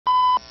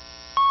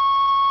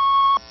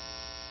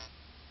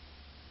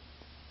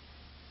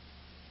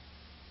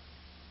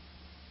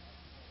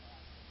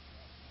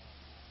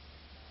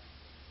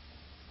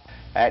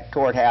That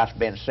courthouse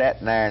been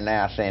sitting there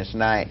now since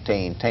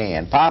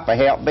 1910. Papa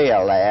helped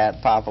build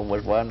that. Papa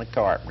was one of the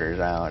carpenters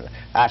on it.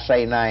 I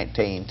say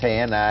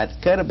 1910. Now, it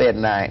could have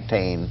been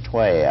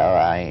 1912.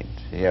 I ain't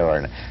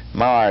sure.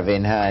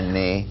 Marvin,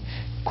 honey,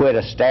 quit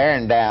a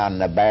staring down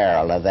the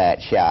barrel of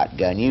that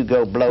shotgun. You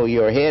go blow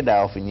your head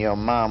off and your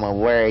mama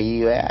wear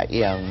you out,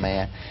 young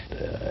man.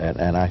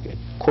 And I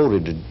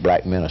quoted a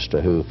black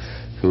minister who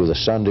the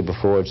Sunday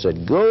before had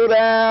said, "Go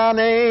down,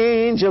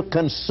 angel,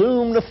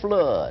 consume the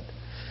flood.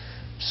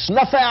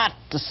 Snuff out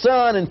the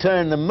sun and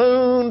turn the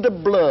moon to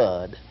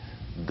blood.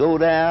 Go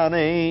down,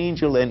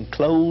 angel, and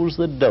close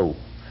the door.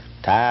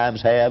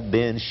 Times have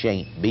been,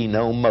 shan't be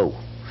no more."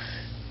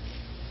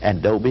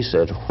 And Dobie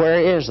said,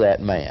 "Where is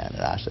that man?"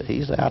 And I said,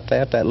 "He's out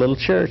there at that little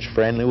church,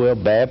 Friendly Will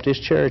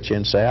Baptist Church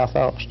in South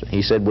Austin."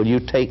 He said, "Will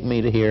you take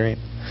me to hear him?"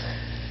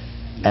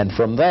 And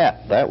from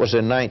that was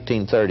in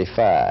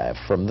 1935,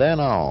 from then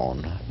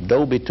on,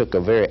 Dobie took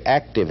a very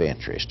active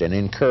interest and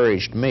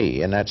encouraged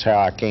me, and that's how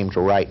I came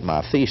to write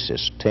my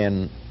thesis,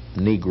 10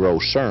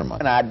 Negro Sermons.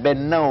 And I'd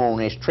been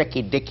known as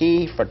Tricky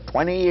Dicky for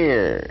 20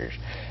 years,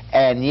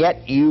 and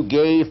yet you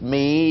gave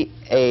me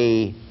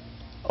a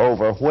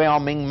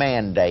overwhelming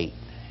mandate.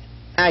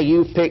 Now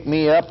you picked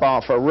me up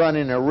for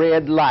running a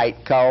red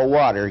light called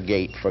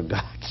Watergate, for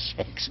God's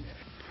sakes.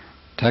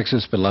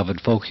 Texas' beloved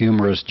folk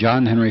humorist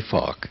John Henry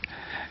Faulk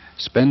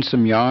spins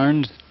some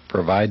yarns,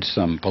 provides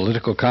some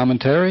political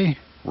commentary,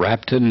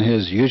 wrapped in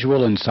his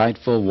usual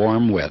insightful,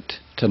 warm wit.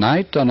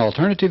 Tonight on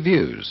Alternative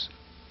Views.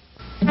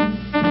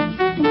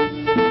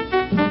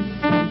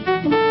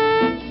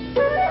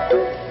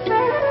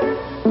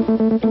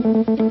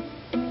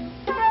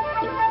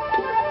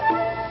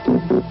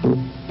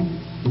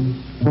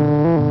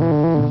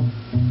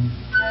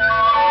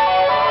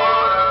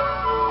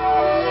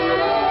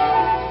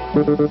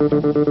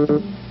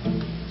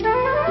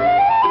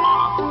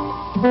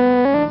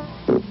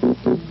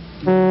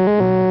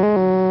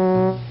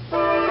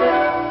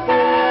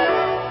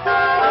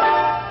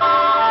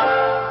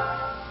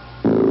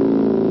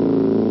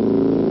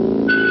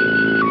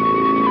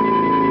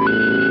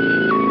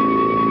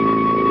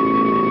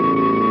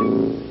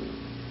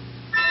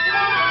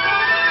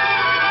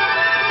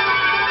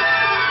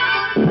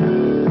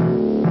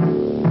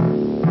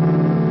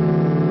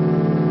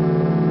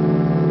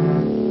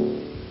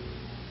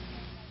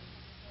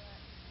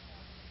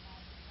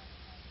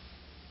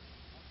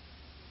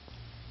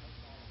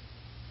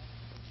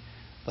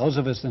 Those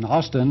of us in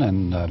Austin,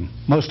 and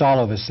most all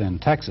of us in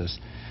Texas,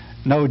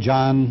 know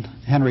John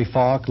Henry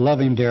Faulk, love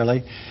him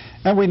dearly,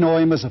 and we know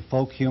him as a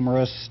folk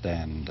humorist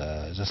and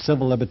as a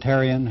civil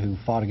libertarian who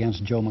fought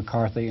against Joe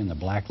McCarthy and the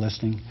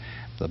blacklisting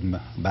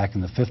back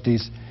in the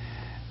 50s.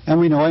 And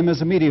we know him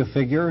as a media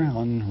figure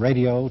on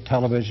radio,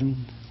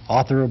 television,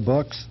 author of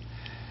books.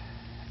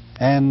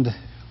 And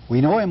we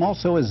know him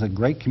also as a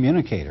great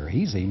communicator.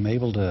 He's even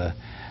able to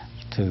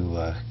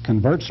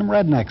convert some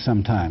rednecks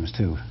sometimes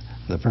to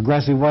the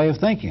progressive way of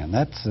thinking, and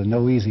that's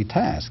no easy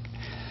task.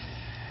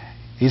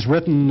 He's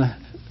written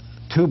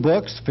 2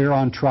 books, Fear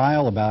on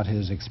Trial, about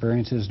his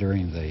experiences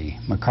during the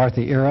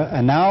McCarthy era,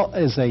 and now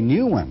is a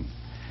new one,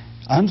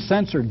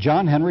 Uncensored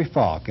John Henry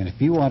Faulk. And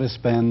if you want to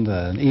spend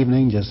an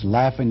evening just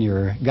laughing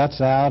your guts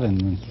out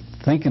and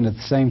thinking at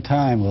the same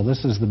time, well,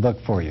 this is the book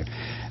for you,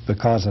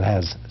 because it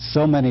has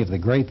so many of the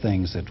great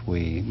things that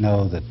we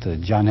know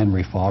that John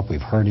Henry Faulk,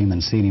 we've heard him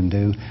and seen him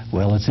do.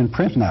 Well, it's in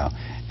print now,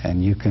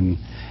 and you can...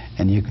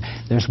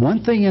 there's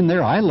one thing in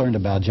there I learned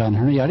about John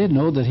Henry. I didn't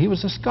know that he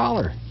was a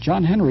scholar.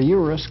 John Henry, you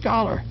were a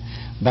scholar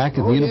back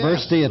at the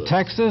University of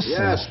Texas.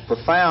 Yes,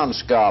 profound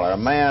scholar, a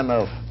man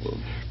of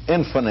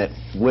infinite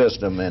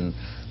wisdom and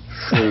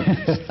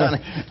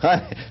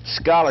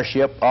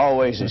scholarship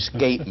always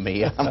escaped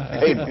me. I'm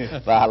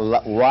paid by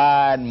a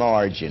wide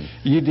margin.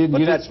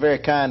 But that's very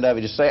kind of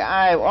you to say.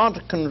 I want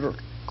to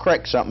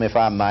correct something, if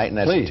I might, and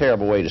that's Please. a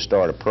terrible way to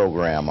start a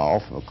program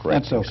off.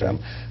 That's okay.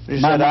 You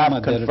said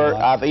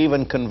I've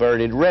even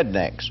converted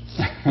rednecks.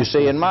 You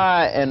see, in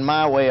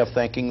my way of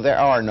thinking, there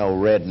are no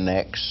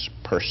rednecks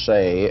per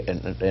se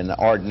in the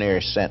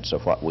ordinary sense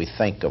of what we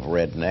think of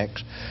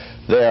rednecks.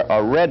 There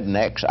are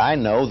rednecks I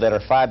know that are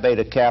Phi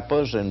Beta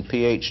Kappas and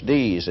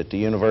PhDs at the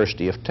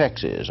University of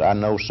Texas. I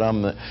know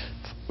some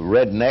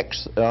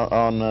rednecks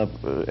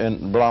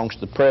belongs to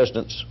the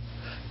president's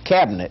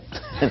cabinet.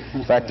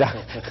 In fact,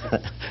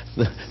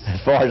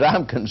 as far as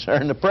I'm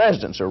concerned, the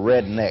president's a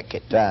redneck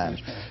at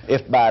times.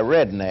 If by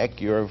redneck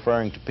you're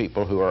referring to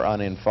people who are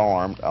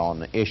uninformed on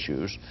the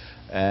issues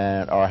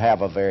or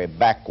have a very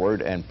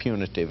backward and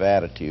punitive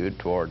attitude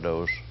toward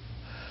those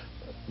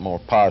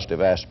more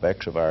positive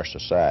aspects of our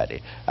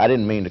society. I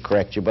didn't mean to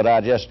correct you, but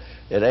it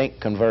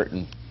ain't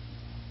converting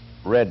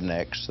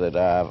rednecks that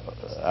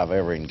I've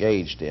ever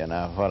engaged in.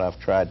 What I've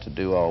tried to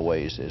do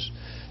always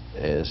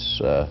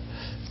is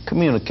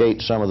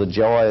communicate some of the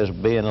joys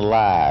of being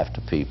alive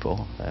to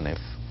people, and if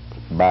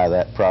by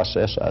that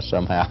process I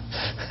somehow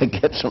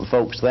get some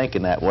folks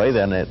thinking that way,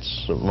 then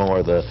it's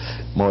more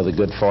the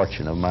good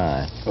fortune of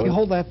mine. Can you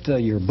hold that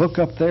your book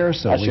up there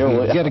so I we sure can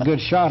will. get a good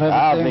shot of it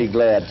I'll there? be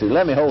glad to.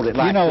 Let me hold it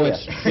like you know,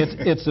 this.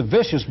 it's a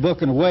vicious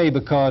book in a way,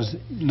 because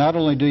not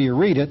only do you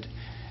read it,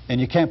 and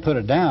you can't put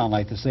it down,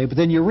 like they say, but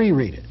then you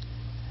reread it.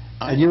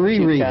 And you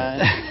reread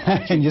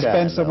it, and you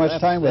spend so much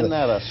time with it. Isn't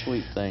that a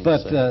sweet thing?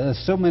 But there's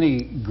so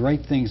many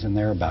great things in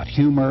there about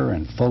humor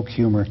and folk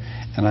humor,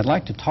 and I'd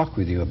like to talk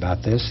with you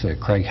about this,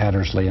 Craig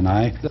Hattersley and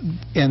I.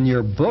 In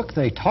your book,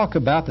 they talk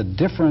about the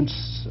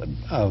difference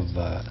of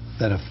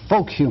that a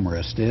folk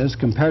humorist is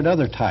compared to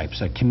other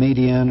types, a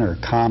comedian or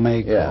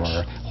comic. Yes.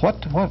 Or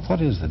what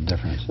is the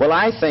difference? Well,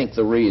 I think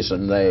the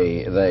reason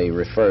they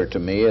refer to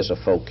me as a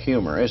folk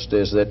humorist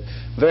is that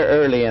very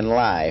early in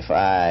life,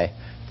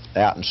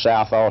 out in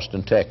South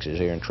Austin, Texas,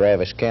 here in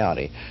Travis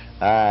County,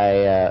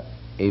 I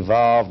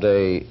evolved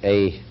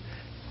a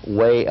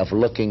way of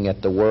looking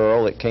at the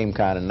world that came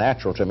kind of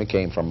natural to me.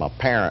 Came from my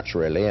parents,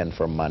 really, and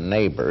from my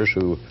neighbors,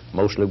 who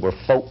mostly were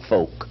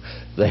folk.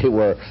 They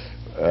were,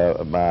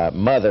 my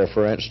mother,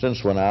 for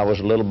instance, when I was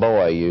a little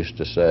boy, used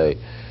to say,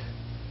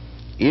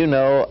 "You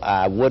know,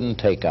 I wouldn't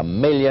take $1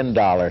 million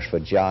for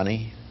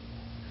Johnny,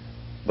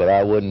 but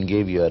I wouldn't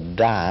give you a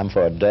dime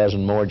for a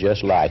dozen more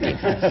just like him."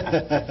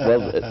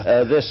 Well,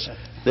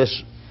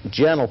 this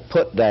gentle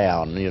put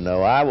down, you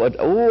know,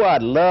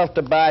 I'd love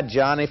to buy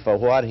Johnny for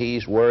what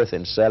he's worth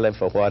and sell him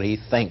for what he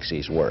thinks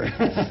he's worth.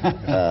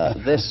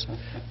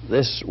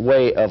 This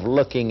way of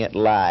looking at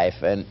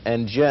life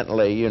and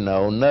gently, you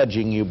know,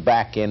 nudging you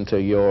back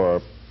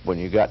into when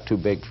you got too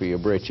big for your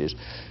britches,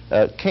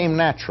 came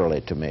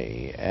naturally to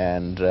me,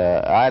 and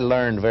I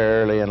learned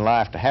very early in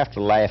life to have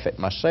to laugh at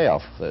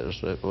myself.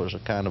 It was a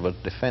kind of a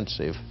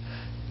defensive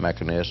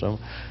mechanism.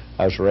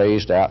 I was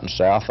raised out in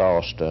South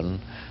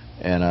Austin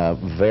in a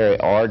very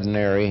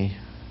ordinary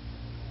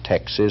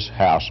Texas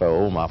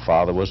household. My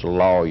father was a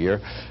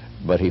lawyer,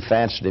 but he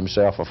fancied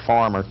himself a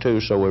farmer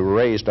too, so we were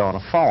raised on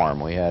a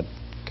farm. We had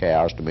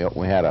cows to milk.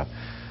 We had a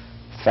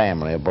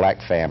family, a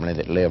black family,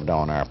 that lived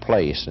on our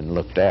place and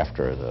looked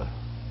after the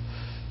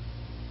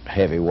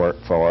heavy work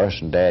for us,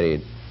 and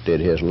Daddy did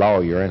his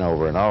lawyering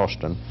over in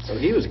Austin. So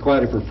he was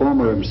quite a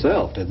performer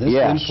himself. Did this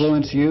Yes.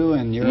 influence you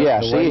and your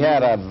Yes, the way he you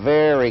had were? a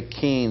very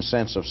keen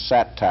sense of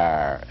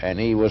satire, and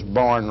he was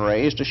born and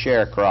raised a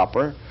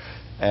sharecropper,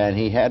 and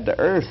he had the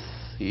earth.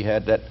 He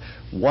had that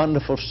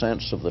wonderful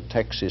sense of the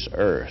Texas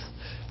earth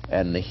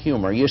and the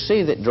humor, you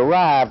see, that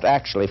derived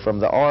actually from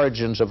the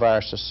origins of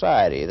our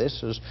society.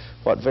 This is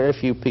what very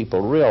few people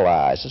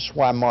realize. This is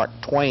why Mark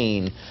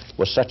Twain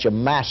was such a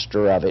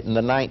master of it in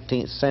the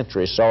 19th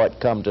century, saw it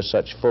come to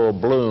such full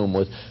bloom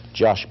with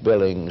Josh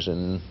Billings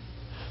and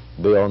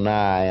Bill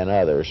Nye and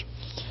others.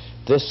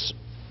 This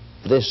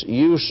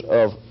use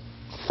of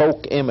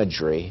folk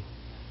imagery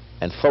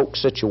and folk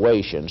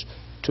situations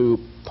to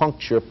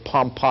puncture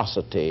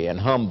pomposity and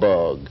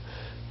humbug.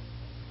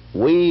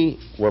 We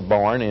were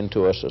born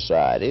into a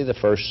society, the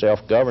first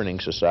self-governing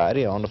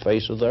society on the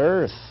face of the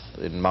earth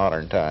in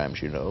modern times,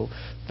 you know.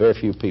 Very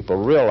few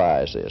people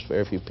realize this.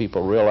 Very few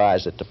people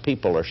realize that the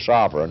people are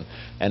sovereign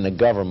and the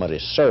government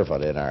is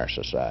servant in our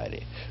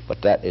society.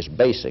 But that is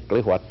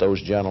basically what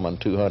those gentlemen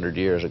 200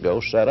 years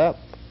ago set up.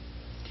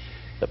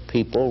 The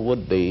people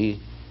would be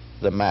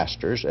the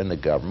masters and the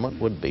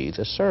government would be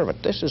the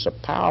servant. This is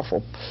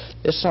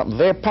something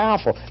very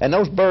powerful. And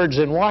those birds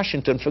in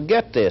Washington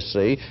forget this,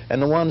 see,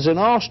 and the ones in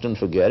Austin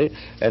forget it.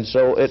 And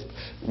so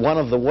one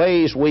of the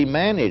ways we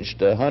managed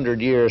 100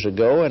 years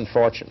ago, and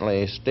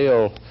fortunately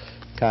still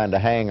kind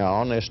of hang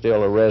on, there's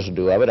still a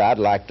residue of it, I'd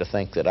like to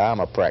think that I'm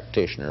a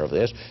practitioner of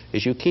this,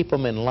 is you keep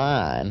them in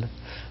line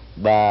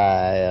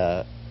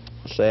by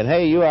saying,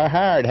 "Hey, you are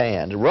hired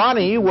hands.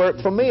 Ronnie, you work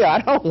for me.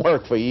 I don't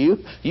work for you.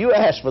 You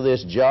asked for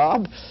this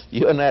job.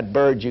 You and that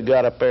bird you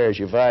got up there as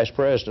your vice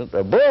president,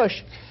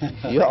 Bush,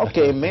 you all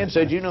came in and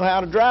said you know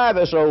how to drive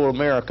this old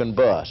American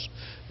bus,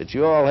 that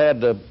you all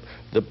had the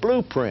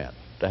blueprint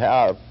to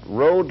how it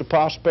rode to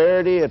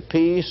prosperity and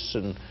peace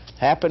and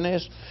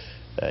happiness.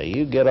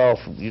 You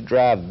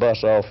drive the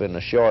bus off in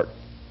the short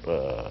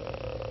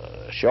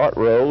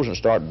rows and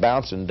start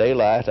bouncing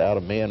daylight out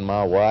of me and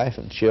my wife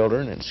and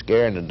children and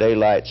scaring the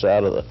daylights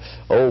out of the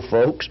old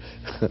folks."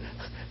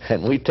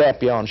 And we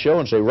tap you on the shoulder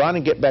and say,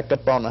 "Ronnie, get back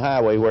up on the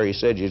highway where you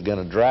said you was going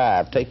to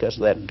drive. Take us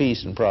that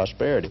peace and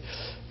prosperity.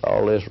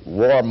 All this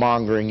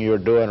warmongering you're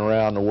doing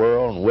around the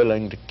world and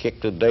willing to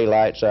kick the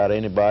daylights out of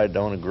anybody that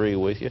don't agree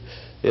with you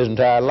isn't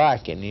our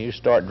liking. You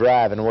start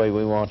driving the way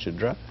we want you to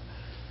drive."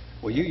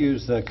 Well, you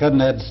use Cousin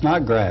Ed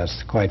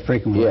Snodgrass quite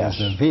frequently Yes.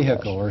 as a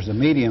vehicle or as a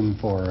medium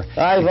for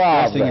I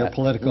evolved expressing your that.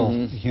 political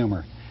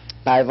humor.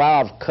 I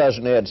evolved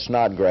Cousin Ed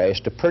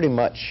Snodgrass to pretty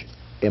much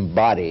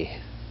embody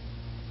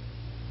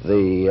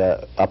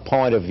a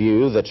point of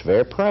view that's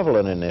very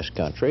prevalent in this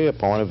country, a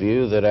point of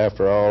view that,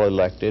 after all,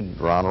 elected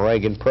Ronald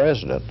Reagan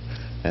president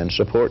and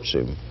supports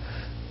him.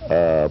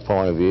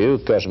 Point of view,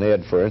 Cousin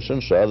Ed, for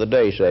instance, the other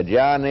day said,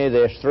 "Johnny,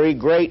 there's 3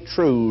 great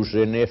truths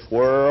in this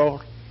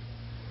world.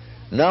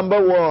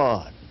 Number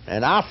 1,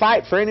 and I'll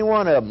fight for any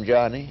one of them,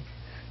 Johnny,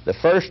 The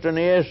first one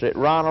is that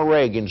Ronald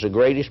Reagan's the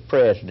greatest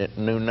president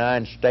the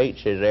United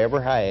States has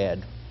ever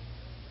had.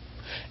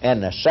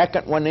 And the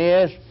second one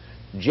is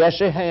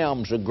Jesse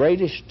Helms, the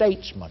greatest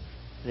statesman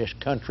this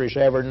country's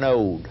ever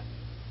known.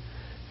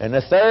 And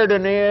the third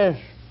one is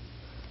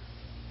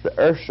the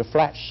Earth's a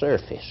flat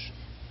surface.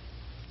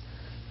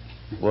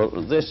 Well,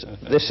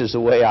 this is the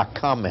way I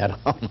comment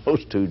on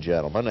those two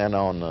gentlemen, and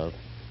on the.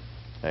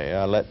 Hey,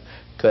 I let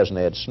Cousin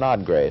Ed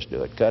Snodgrass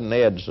do it. Cousin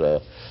Ed's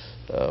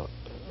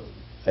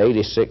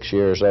 86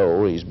 years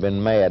old. He's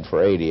been mad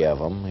for 80 of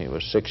them. He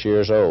was 6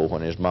 years old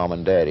when his mom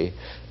and daddy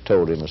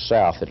told him the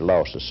South had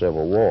lost the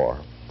Civil War,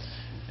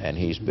 and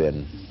he's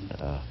been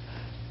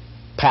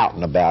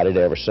pouting about it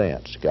ever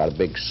since. Got a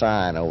big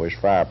sign over his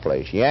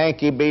fireplace: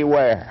 "Yankee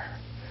beware.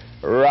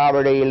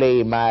 Robert E.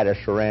 Lee might have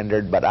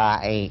surrendered, but I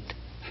ain't."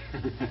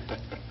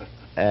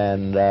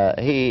 And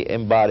he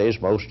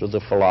embodies most of the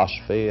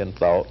philosophy and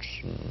thoughts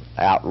and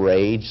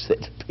outrage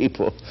that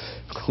people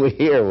we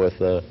hear with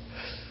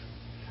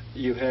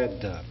You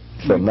had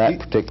from that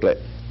particular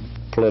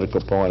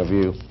political point of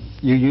view.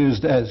 You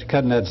used, as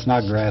Cousin Ed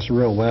Snodgrass,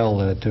 real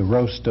well to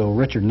roast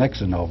Richard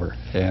Nixon over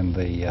in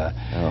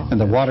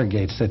the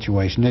Watergate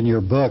situation. In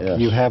your book, Yes.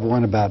 you have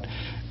one about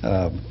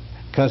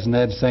Cousin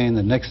Ed saying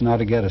that Nixon ought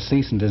to get a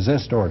cease and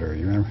desist order.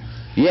 You remember?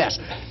 Yes,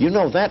 you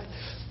know that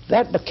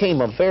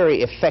became a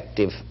very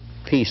effective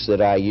piece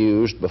that I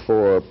used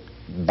before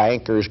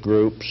bankers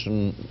groups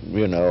and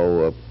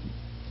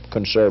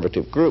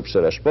conservative groups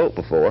that I spoke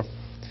before.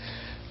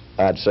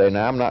 I'd say,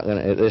 now I'm not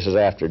going to. This is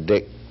after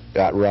Dick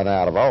got run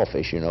out of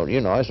office.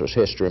 This was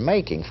history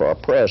making for a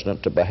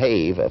president to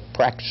behave, a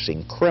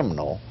practicing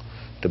criminal,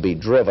 to be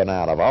driven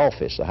out of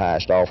office, the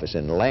highest office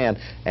in the land,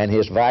 and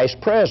his vice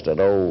president,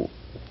 old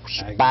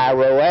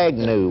Spyro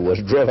Agnew, was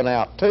driven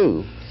out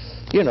too,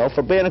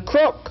 for being a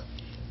crook,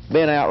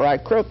 being an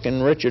outright crook,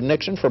 and Richard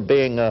Nixon for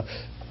being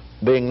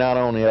not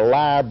only a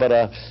liar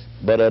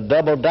but a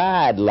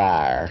double-dyed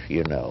liar,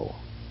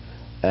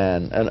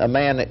 and a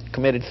man that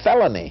committed a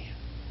felony,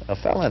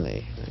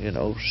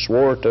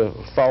 swore to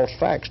false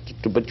facts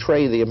to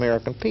betray the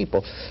American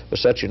people.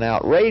 Was such an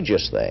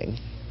outrageous thing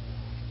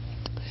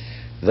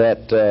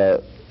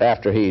that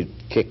after he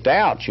kicked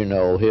out,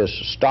 his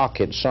stock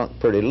had sunk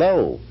pretty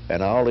low,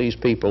 and all these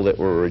people that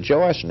were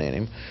rejoicing in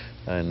him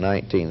in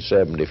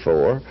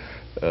 1974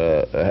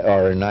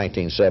 or in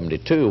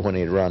 1972 when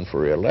he'd run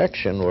for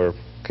re-election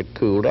had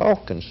cooled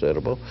off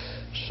considerable.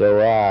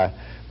 So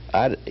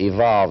I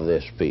evolved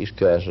this piece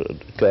because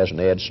Cousin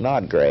Ed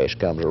Snodgrass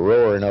comes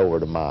roaring over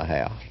to my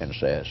house and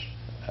says,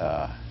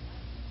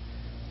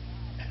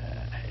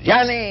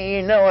 "Johnny,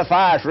 if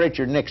I was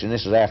Richard Nixon,"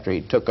 this is after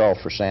he took off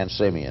for San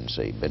Simeon,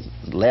 see, but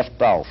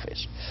left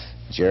office.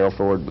 Gerald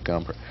Ford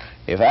become president.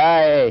 "If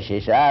I was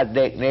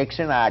Dick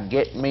Nixon, I'd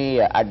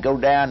go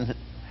down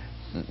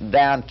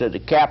to the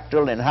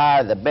Capitol and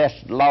hire the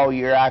best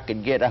lawyer I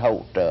could get a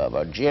hold of,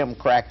 a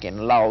Jim-cracking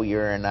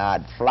lawyer, and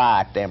I'd fly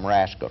at them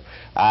rascals.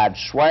 I'd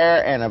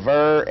swear and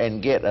aver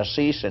and get a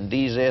cease and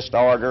desist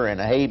order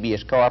and a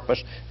habeas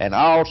corpus and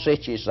all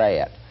such as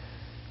that.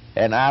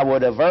 And I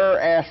would aver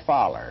as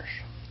follows.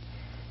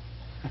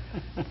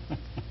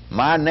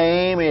 My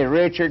name is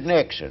Richard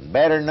Nixon,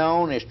 better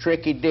known as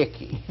Tricky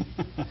Dicky.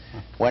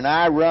 When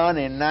I run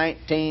in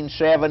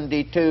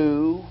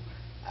 1972,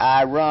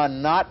 I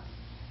run not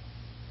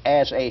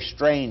as a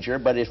stranger,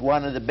 but as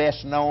one of the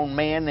best-known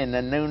men in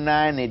the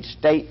United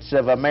States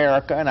of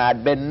America, and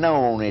I'd been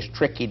known as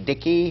Tricky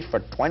Dicky for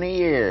 20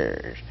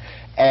 years.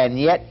 And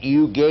yet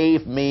you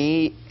gave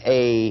me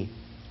a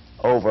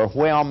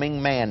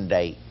overwhelming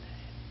mandate."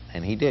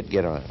 And he did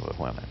get an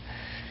overwhelming.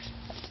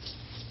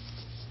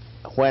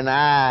 "When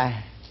I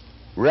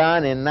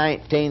run in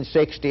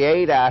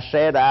 1968, I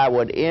said I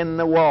would end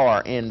the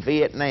war in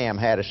Vietnam,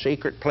 had a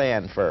secret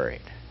plan for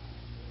it.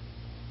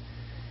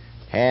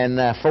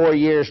 And 4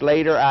 years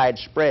later, I'd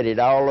spread it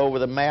all over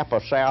the map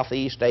of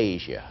Southeast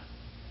Asia.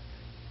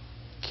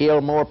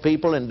 Killed more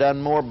people and done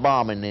more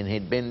bombing than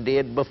had been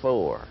did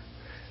before.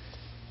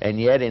 And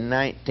yet in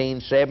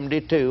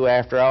 1972,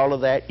 after all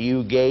of that,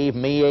 you gave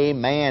me a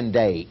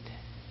mandate."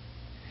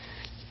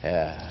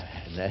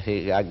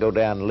 I go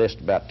down the list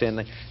about 10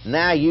 things.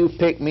 "Now you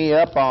pick me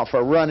up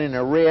for running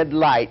a red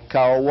light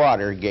called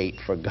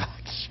Watergate, for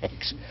God's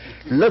sakes.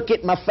 Look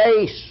at my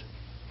face.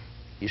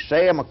 You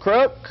say I'm a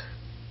crook?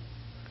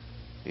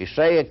 You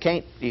say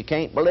you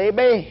can't believe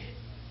me?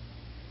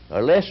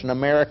 Well, listen,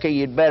 America,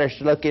 you'd better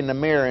look in the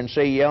mirror and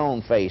see your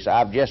own face.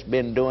 I've just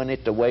been doing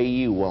it the way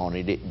you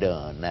wanted it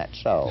done,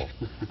 that's all.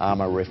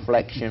 I'm a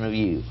reflection of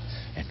you."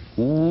 And,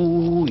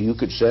 ooh, you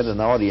could send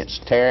an audience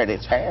tearing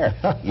its hair,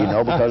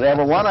 because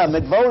every one of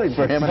them had voted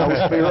for him, and old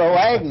Spiro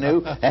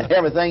Agnew, and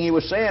everything he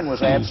was saying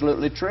was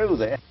absolutely true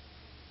there.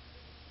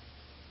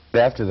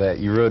 After that,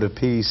 you wrote a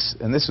piece,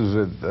 and this was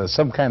with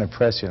some kind of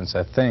prescience,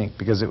 I think,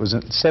 because it was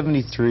in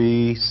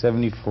 73,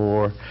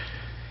 74.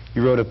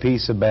 You wrote a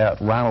piece about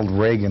Ronald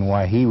Reagan,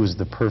 why he was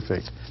the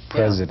perfect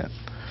president.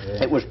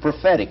 Yeah. It was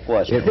prophetic,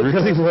 wasn't it? It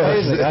really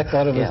was. I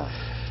thought it was.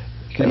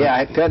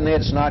 Yeah, Cousin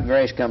Ed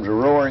Snodgrass comes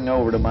roaring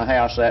over to my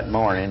house that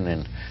morning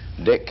and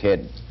Dick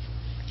had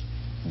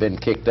been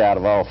kicked out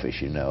of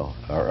office, you know,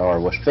 or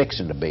was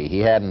fixing to be. He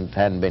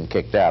hadn't been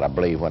kicked out, I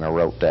believe, when I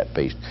wrote that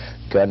piece.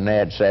 Cousin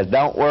Ed says,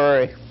 "Don't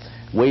worry,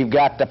 we've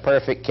got the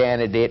perfect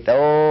candidate.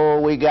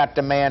 Oh, we got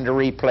the man to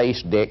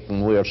replace Dick,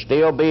 and we'll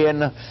still be in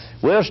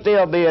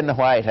the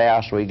White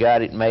House. We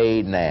got it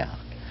made now."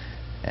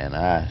 And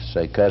I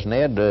say, "Cousin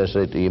Ed,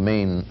 do you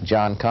mean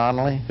John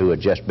Connally, who had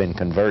just been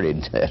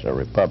converted as a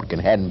Republican,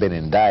 hadn't been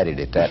indicted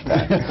at that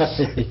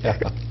time?" Yeah.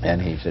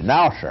 And he said,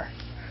 "No, sir.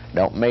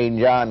 Don't mean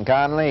John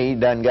Connally. He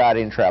done got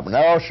in trouble.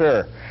 No,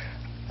 sir.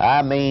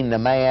 I mean the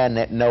man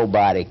that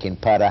nobody can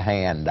put a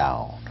hand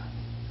on.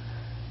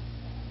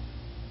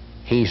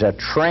 He's a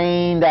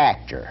trained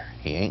actor.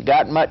 He ain't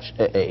got much.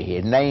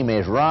 His name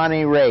is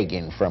Ronnie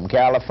Reagan from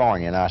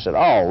California." And I said,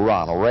 "Oh,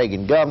 Ronald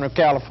Reagan, governor of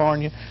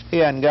California? He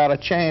hasn't got a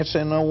chance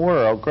in the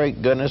world.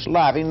 Great goodness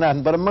alive. He's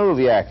nothing but a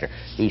movie actor."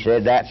 He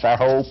said, "That's our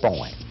whole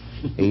point.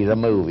 He's a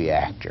movie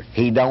actor.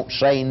 He don't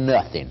say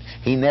nothing.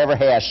 He never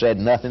has said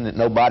nothing that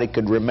nobody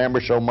could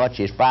remember so much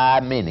as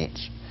 5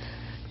 minutes.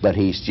 But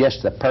he's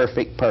just the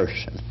perfect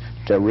person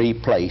to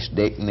replace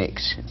Dick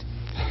Nixon."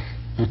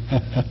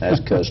 That's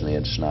Cousin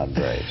Ed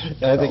Snodgrass.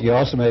 I think you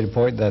also made a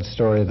point in that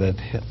story that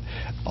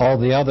all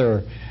the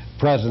other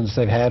presidents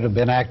they've had have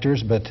been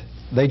actors, but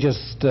they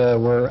just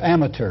were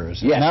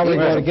amateurs. Yes, now we're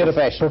going to get a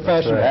professional.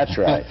 professional. That's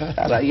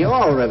right. You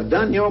all have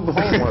done your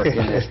homework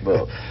in this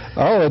book.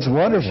 Oh, it's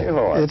wonderful.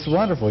 Sure. It's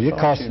wonderful. It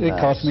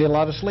cost me a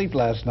lot of sleep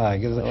last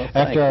night.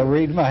 After I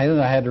read them,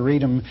 I had to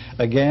read them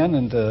again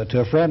and to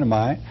a friend of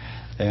mine,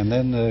 and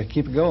then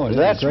keep it going.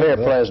 That's very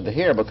pleasant to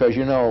hear, because,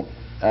 you know,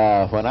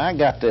 when I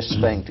got this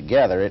thing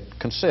together, it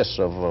consists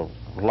of a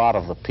lot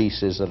of the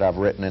pieces that I've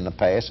written in the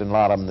past, and a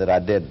lot of them that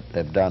I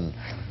have done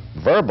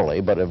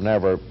verbally, but have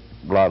never.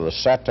 A lot of the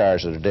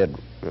satires that I did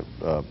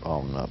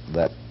on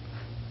that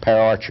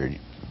Pear Orchard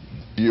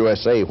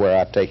USA, where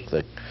I take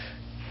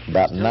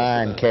about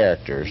 9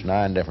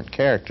 different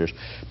characters,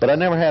 but I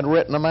never had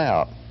written them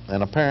out.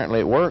 And apparently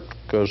it worked,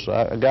 because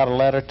I got a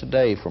letter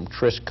today from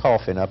Tris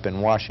Coffin up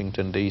in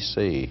Washington,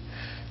 D.C.,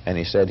 and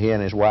he said he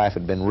and his wife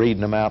had been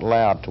reading them out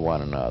loud to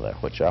one another,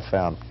 which I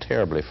found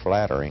terribly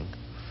flattering,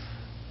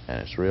 and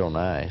it's real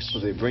nice.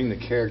 Well, they bring the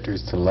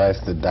characters to life,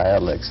 the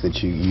dialects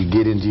that you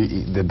get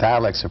into. The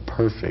dialects are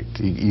perfect.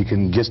 You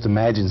can just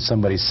imagine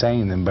somebody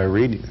saying them by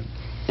reading them.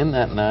 Isn't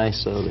that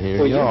nice over here?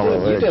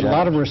 Well, you did a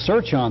lot of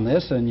research on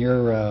this, and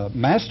your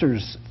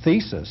master's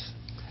thesis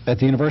at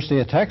the University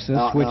of Texas,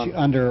 which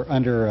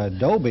under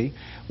Dobie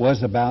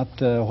was about,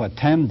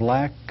 10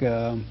 black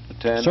sermons?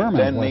 10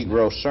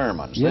 Negro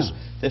sermons. Yeah.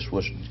 This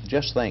was,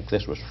 just think,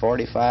 this was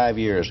 45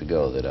 years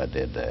ago that I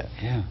did that.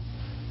 Yeah.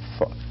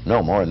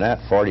 No, more than that,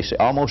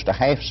 almost a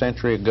half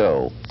century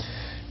ago.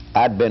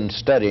 I'd been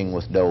studying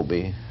with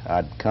Dobie.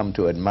 I'd come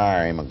to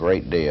admire him a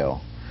great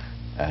deal.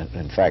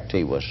 In fact,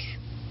 he was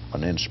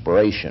an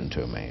inspiration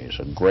to me. He's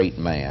a great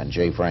man.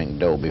 J. Frank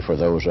Dobie, for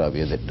those of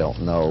you that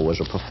don't know,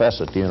 was a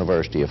professor at the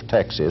University of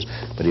Texas,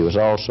 but he was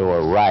also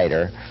a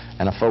writer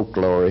and a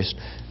folklorist,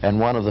 and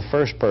one of the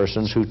first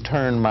persons who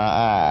turned my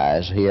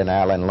eyes, he and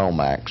Alan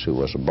Lomax, who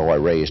was a boy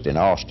raised in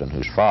Austin,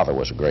 whose father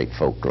was a great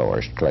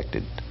folklorist,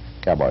 collected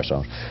cowboy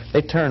songs.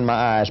 They turned my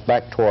eyes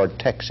back toward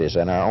Texas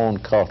and our own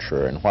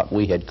culture and what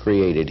we had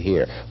created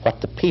here,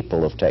 what the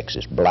people of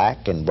Texas,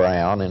 black and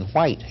brown and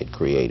white, had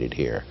created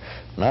here.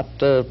 Not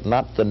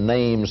the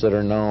names that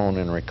are known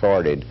and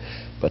recorded,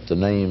 but the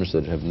names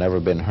that have never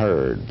been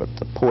heard, but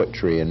the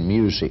poetry and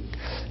music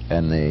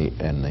and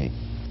the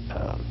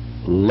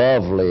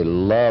lovely,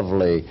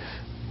 lovely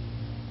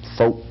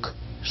folk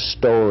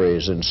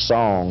stories and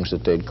songs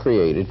that they'd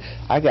created.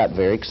 I got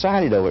very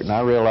excited over it, and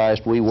I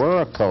realized we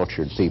were a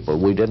cultured people.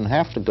 We didn't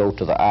have to go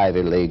to the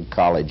Ivy League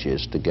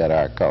colleges to get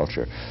our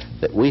culture.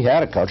 That we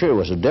had a culture. It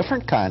was a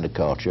different kind of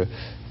culture,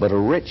 but a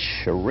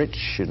rich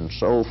and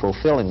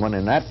soul-fulfilling one,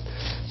 and that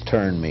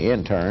turned me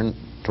in turn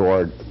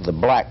toward the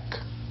black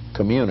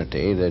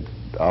community. That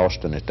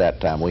Austin, at that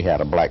time, we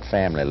had a black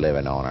family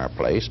living on our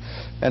place,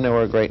 and there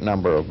were a great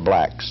number of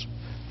blacks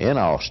in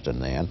Austin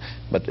then,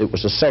 but it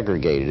was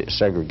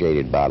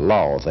segregated by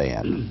law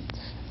then,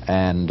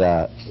 and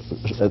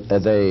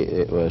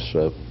it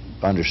was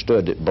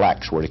understood that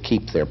blacks were to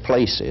keep their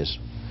places.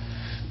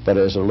 But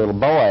as a little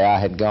boy, I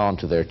had gone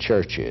to their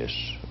churches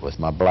with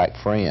my black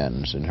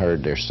friends and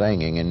heard their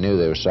singing and knew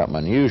there was something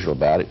unusual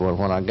about it. Well,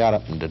 when I got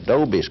up into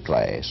Dobie's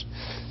class,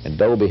 and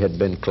Dobie had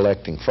been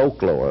collecting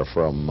folklore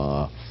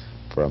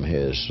from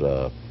his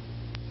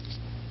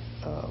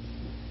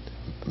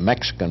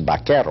Mexican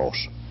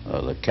vaqueros,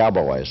 the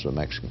cowboys, the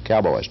Mexican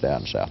cowboys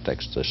down in South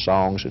Texas, their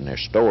songs and their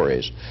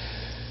stories,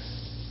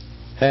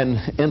 and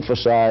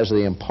emphasize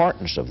the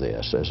importance of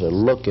this as a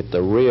look at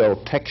the real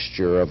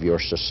texture of your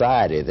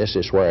society. This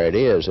is where it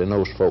is, in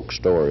those folk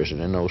stories and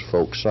in those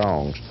folk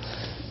songs.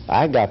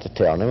 I got to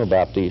tell them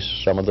about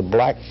some of the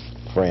black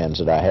friends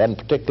that I had, and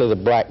particularly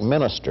the black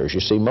ministers.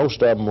 You see,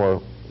 most of them were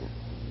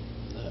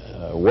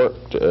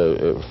worked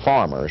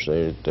farmers.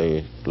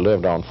 They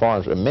lived on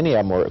farms, and many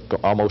of them were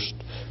almost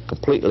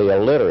completely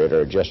illiterate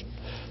or just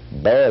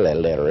barely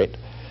literate.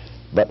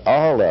 but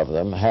all of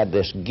them had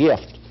this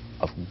gift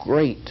of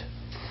great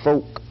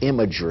folk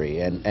imagery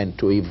and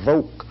to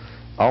evoke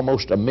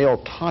almost a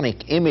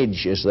Miltonic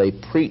image as they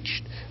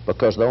preached,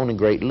 because the only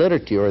great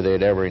literature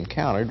they'd ever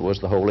encountered was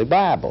the Holy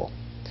Bible.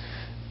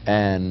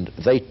 And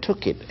they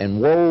took it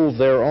and wove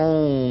their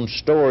own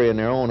story and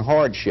their own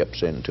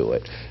hardships into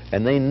it.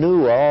 And they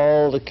knew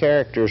all the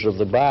characters of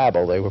the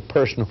Bible. They were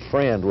personal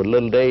friends with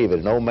little David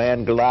and old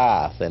man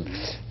Goliath and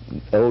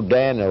old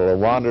Daniel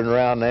wandering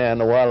around there in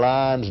the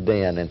lion's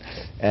den.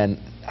 And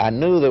I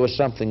knew there was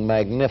something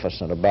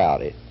magnificent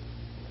about it.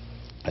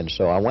 And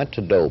so I went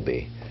to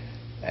Dobie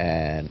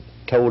and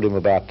told him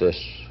about this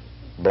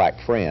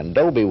black friend.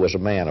 Dobie was a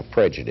man of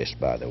prejudice,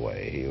 by the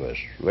way. He was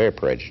very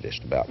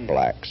prejudiced about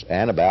blacks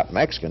and about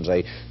Mexicans.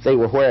 They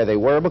were where they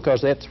were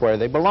because that's where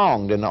they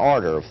belonged in the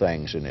order of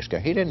things in this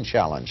country. He didn't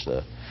challenge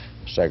the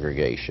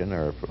segregation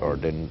or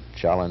didn't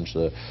challenge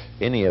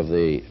any of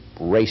the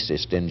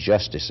racist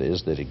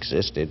injustices that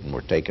existed and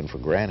were taken for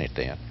granted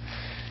then.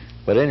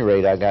 But at any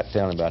rate, I got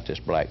telling about this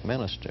black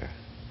minister.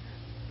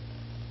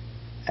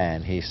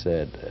 And he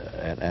said,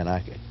 and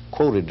I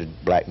quoted the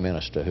black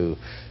minister who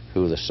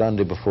the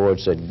Sunday before had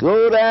said,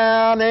 "Go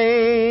down,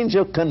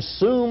 angel,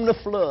 consume the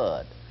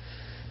flood.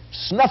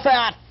 Snuff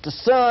out the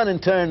sun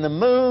and turn the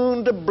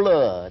moon to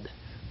blood.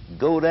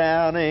 Go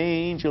down,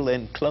 angel,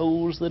 and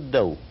close the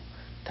door.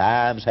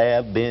 Times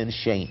have been,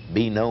 shan't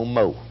be no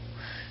more."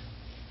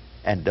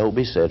 And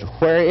Dobie said,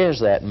 "Where is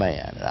that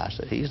man?" And I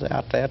said, "He's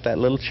out there at that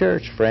little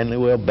church, Friendly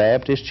Will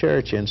Baptist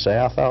Church in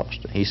South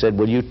Austin." He said,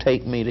 "Will you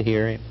take me to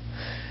hear him?"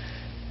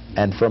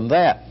 And from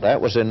that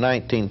was in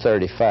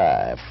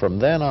 1935, from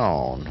then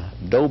on,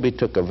 Dobie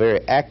took a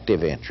very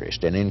active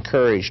interest and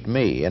encouraged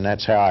me, and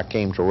that's how I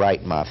came to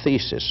write my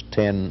thesis,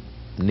 10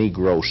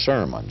 Negro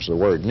Sermons. The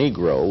word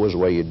Negro was the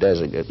way you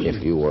designate,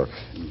 if you were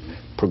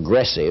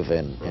progressive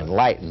and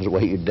enlightened, the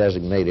way you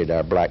designated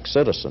our black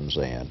citizens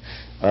then.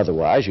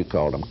 Otherwise, you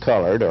called them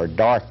colored or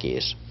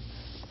darkies,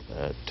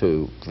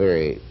 two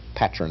very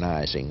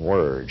patronizing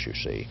words, you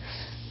see.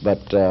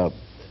 But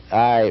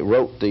I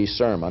wrote these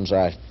sermons.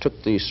 I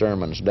took these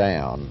sermons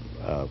down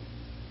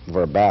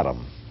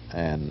verbatim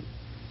and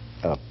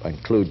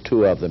include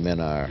 2 of them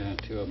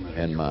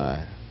in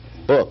my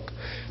book.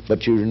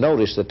 But you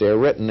notice that they're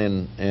written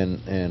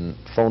in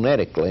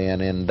phonetically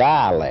and in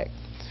dialect.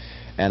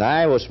 And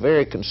I was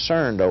very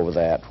concerned over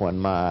that when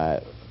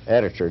my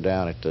editor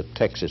down at the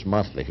Texas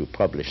Monthly, who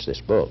published this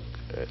book,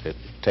 at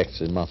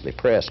Texas Monthly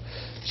Press,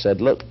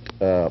 said, "Look,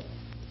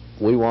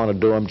 we want to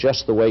do them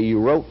just the way you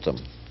wrote them."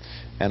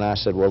 And I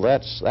said, "Well,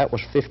 that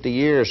was 50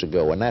 years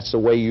ago, and that's the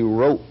way you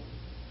wrote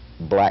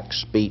black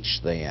speech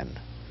then.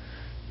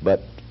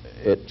 But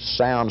it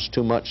sounds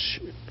too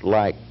much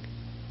like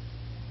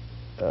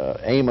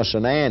Amos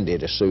and Andy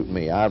to suit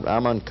me.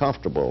 I'm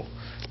uncomfortable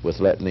with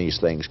letting these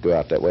things go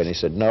out that way." And he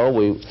said,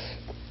 "No,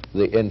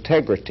 the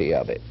integrity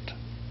of it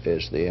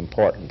is the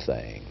important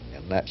thing,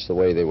 and that's the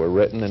way they were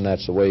written, and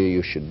that's the way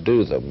you should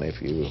do them.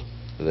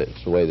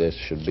 That's the way this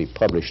should be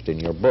published in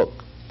your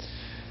book."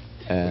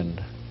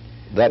 And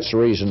that's the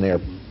reason they're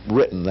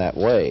written that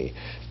way.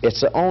 It's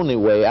the only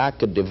way I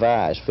could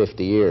devise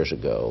 50 years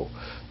ago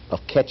of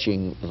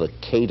catching the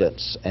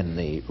cadence and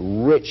the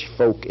rich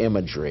folk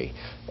imagery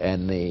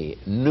and the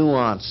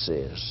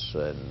nuances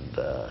and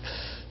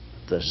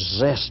the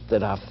zest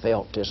that I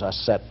felt as I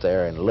sat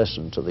there and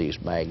listened to these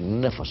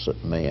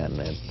magnificent men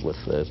and with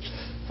the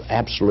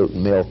absolute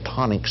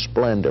Miltonic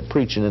splendor,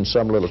 preaching in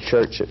some little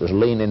church that was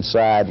leaning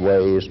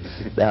sideways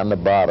down the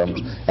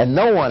bottoms. And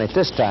no one at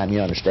this time,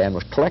 you understand,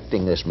 was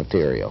collecting this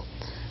material.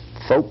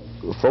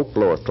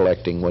 Folklore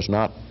collecting was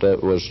not,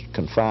 was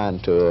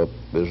confined to, it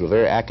was a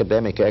very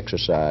academic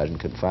exercise and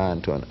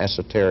confined to an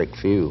esoteric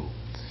few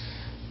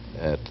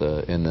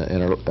in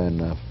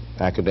the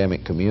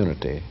academic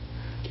community.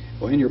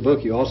 Well, in your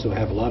book you also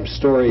have a lot of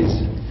stories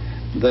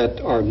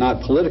that are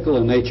not political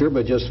in nature,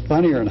 but just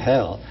funnier than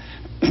hell.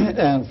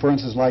 And for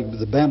instance, like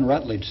the Ben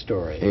Rutledge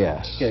story.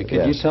 Yes. Could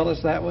you tell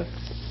us that one?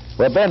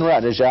 Well, Ben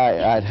Rutledge,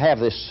 I'd have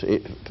this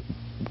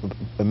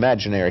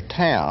imaginary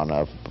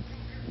town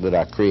that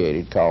I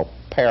created called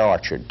Pear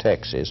Orchard,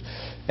 Texas,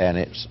 and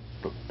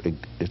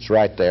it's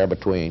right there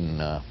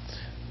between.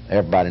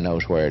 Everybody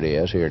knows where it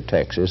is here in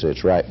Texas.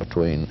 It's right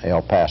between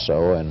El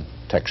Paso and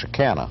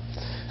Texarkana,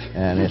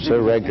 and it's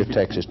a regular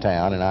Texas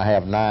town. And I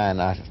have 9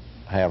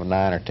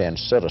 or 10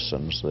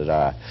 citizens that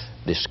I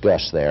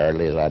discuss there, at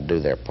least I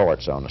do their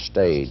parts on the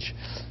stage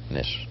in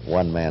this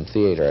one-man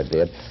theater I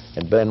did.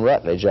 And Ben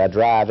Rutledge, I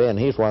drive in,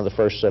 he's one of the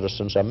first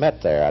citizens I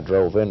met there. I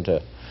drove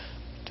into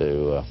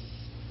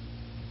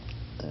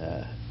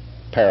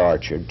Pear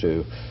Orchard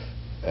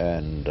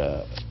and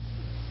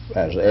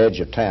as the edge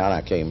of town,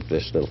 I came to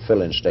this little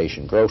filling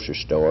station grocery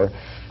store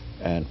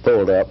and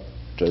pulled up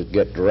to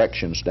get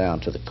directions down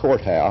to the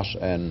courthouse,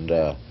 and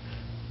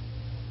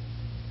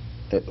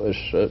it was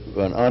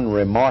an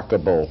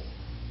unremarkable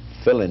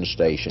filling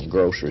station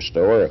grocery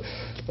store.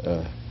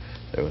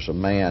 There was a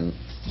man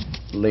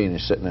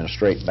sitting in a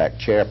straight back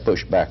chair,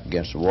 pushed back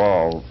against the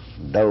wall,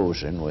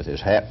 dozing with his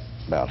hat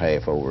about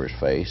half over his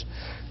face,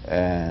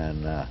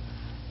 and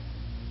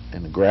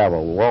in the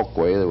gravel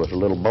walkway, there was a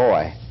little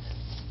boy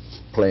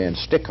playing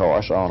stick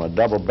horse on a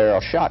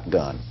double-barrel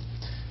shotgun,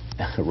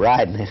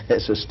 riding it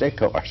as a stick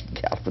horse,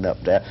 galloping up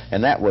there,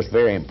 and that was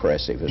very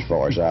impressive as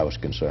far as I was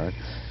concerned.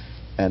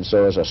 And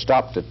so as I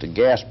stopped at the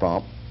gas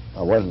pump,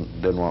 I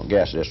didn't want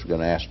gas, just was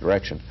going to ask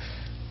direction.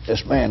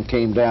 This man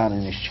came down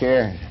in his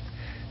chair.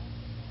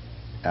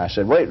 I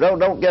said, "Wait,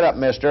 don't get up,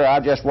 mister. I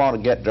just want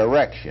to get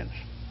directions.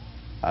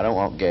 I don't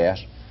want gas."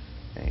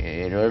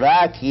 He said,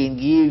 "I can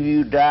give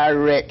you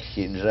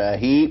directions a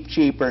heap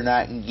cheaper than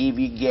I can give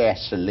you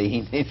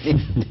gasoline in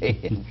this day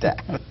and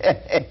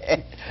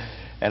time."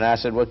 And I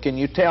said, "Well, can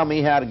you tell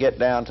me how to get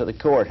down to the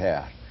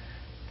courthouse?"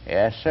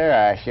 "Yes, sir,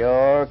 I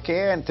sure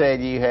can tell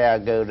you how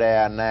to go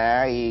down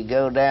there. You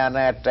go down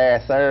that there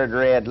third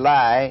red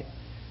light,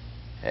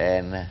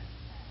 and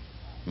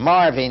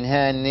Marvin,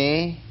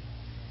 honey,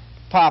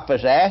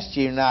 Papa's asked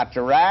you not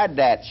to ride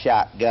that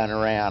shotgun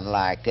around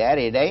like that.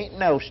 It ain't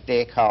no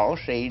stick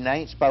horse. You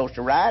ain't supposed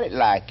to ride it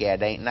like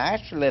that. It ain't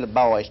nice for little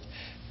boys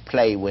to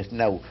play with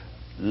no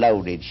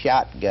loaded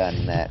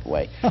shotgun that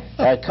way.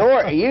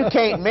 You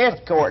can't miss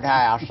the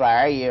courthouse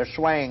there. You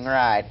swing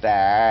right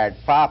there.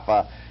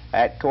 Papa,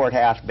 that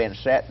courthouse been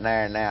sitting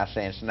there now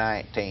since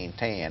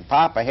 1910.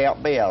 Papa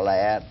helped build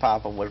that.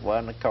 Papa was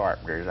one of the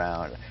carpenters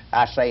on it.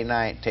 I say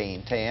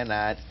 1910.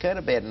 It could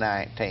have been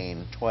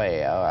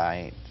 1912. I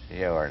ain't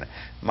sure.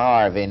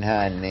 Marvin,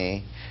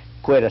 honey,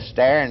 quit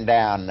a-staring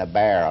down the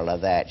barrel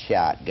of that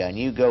shotgun.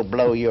 You go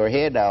blow your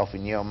head off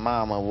and your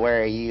mama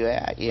wear you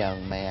out,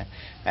 young man.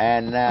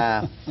 And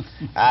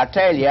I'll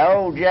tell you,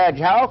 old Judge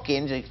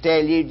Hawkins will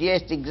tell you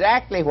just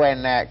exactly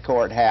when that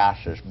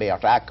courthouse was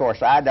built. Of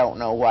course, I don't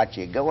know what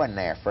you're going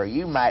there for.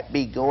 You might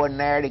be going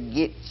there to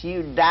get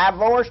you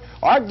divorced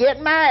or get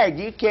married.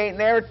 You can't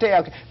never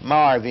tell.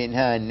 Marvin,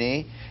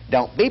 honey,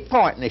 don't be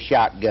pointing a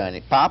shotgun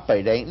at Papa.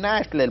 It ain't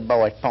nice for little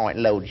boys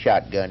pointing loaded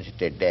shotguns at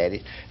their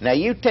daddies. Now,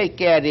 you take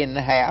that in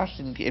the house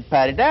and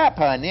put it up,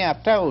 honey.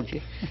 I've told you.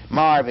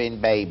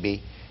 Marvin,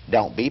 baby,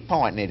 don't be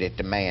pointing it at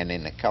the man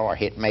in the car.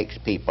 It makes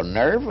people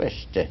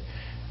nervous to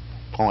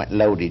point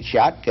loaded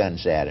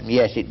shotguns at him.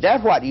 Yes, it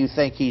does. What do you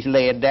think he's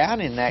laying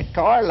down in that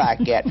car like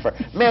that for?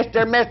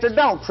 Mister,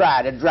 don't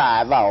try to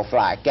drive off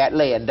like that,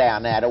 laying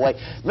down that way.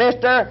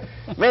 Mister,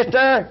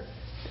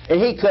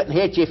 he couldn't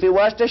hit you if he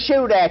was to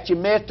shoot at you,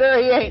 mister.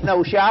 He ain't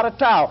no shot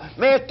at all.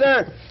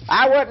 Mister,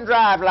 I wouldn't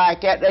drive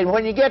like that. And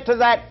when you get to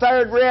that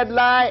third red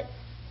light,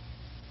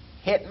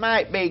 it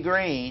might be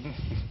green.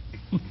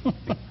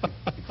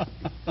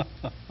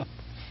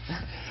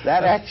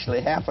 That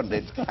actually happened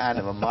in kind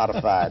of a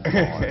modified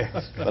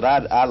form. But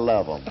I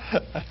love them.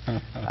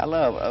 I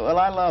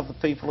love the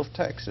people of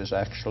Texas,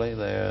 actually.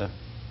 They're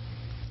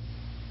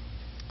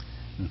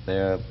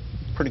a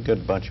pretty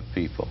good bunch of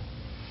people.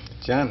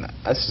 John,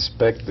 I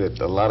suspect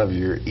that a lot of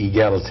your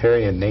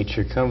egalitarian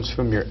nature comes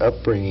from your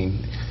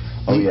upbringing.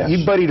 Oh, yes.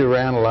 You buddied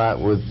around a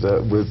lot with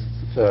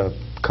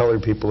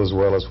colored people as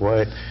well as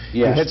white. Yes.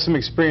 You had some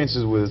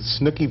experiences with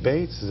Snooky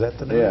Bates, is that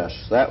the name?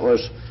 Yes, that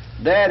was...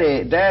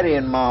 Daddy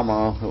and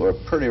Mama were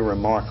pretty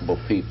remarkable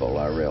people,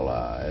 I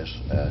realize.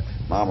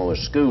 Mama was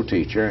a school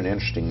teacher, and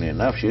interestingly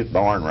enough, she was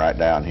born right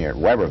down here at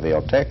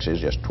Weberville,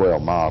 Texas, just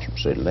 12 miles from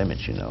city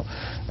limits, you know,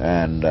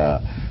 and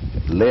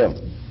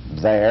lived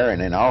there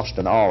and in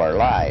Austin all her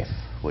life,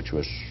 which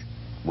was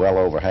well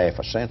over half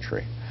a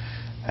century.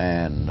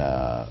 And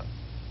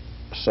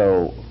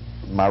so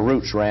my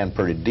roots ran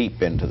pretty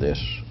deep into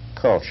this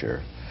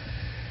culture.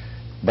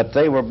 But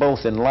they were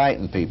both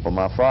enlightened people.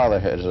 My father,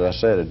 as I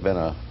said, had been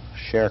a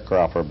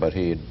sharecropper, but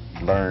he had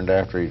learned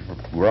after he'd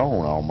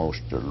grown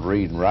almost to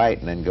read and write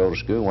and then go to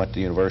school, went to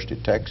the University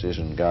of Texas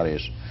and got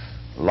his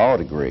law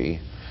degree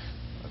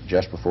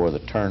just before the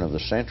turn of the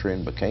century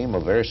and became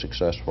a very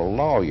successful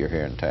lawyer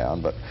here in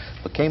town, but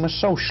became a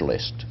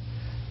socialist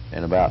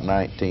in about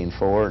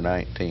 1904,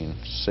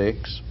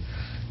 1906.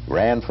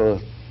 Ran for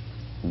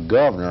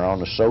governor on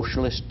the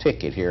socialist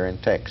ticket here in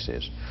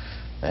Texas.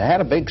 They had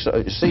a big...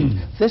 See,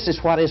 this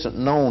is what isn't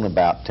known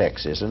about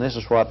Texas, and this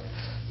is what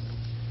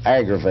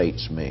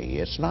aggravates me.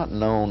 It's not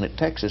known that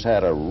Texas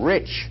had a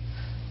rich,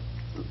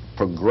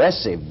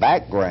 progressive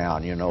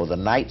background. You know, the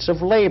Knights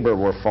of Labor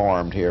were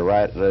formed here,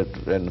 right?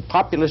 And the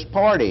Populist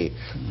Party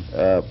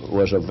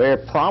was a very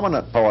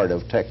prominent part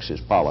of Texas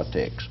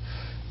politics.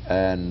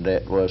 And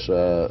it was...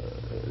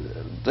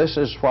 this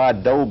is why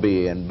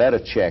Dobie and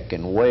Belichick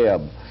and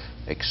Webb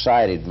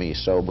excited me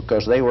so,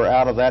 because they were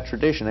out of that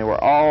tradition. They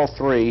were all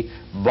three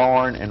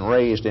born and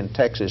raised in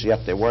Texas, yet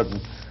there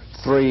wasn't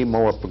three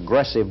more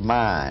progressive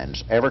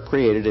minds ever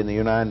created in the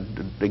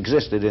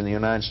existed in the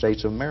United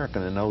States of America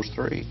than those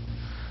three.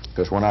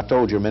 Because when I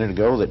told you a minute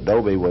ago that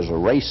Dobie was a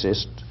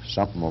racist,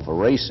 something of a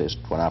racist,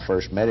 when I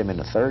first met him in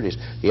the 30s,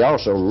 he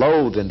also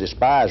loathed and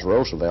despised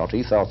Roosevelt.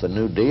 He thought the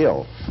New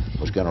Deal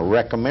was going to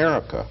wreck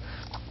America,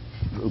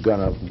 going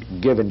to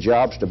giving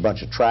jobs to a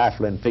bunch of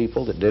trifling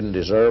people that didn't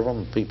deserve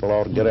them. People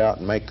ought to get out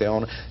and make their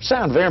own.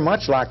 Sound very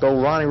much like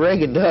old Ronnie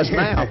Reagan does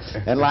now,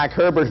 and like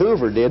Herbert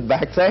Hoover did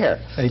back there.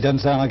 He doesn't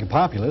sound like a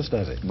populist,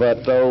 does he?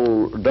 But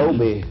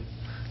Dobie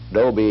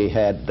Dobie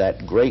had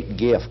that great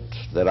gift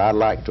that I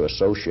like to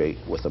associate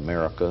with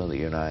America, the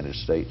United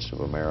States of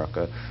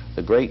America,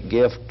 the great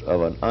gift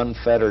of an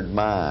unfettered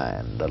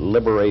mind, a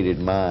liberated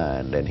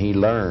mind, and he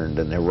learned,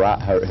 and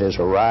his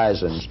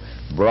horizons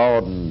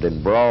broadened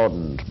and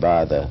broadened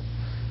by the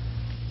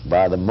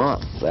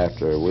month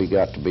after we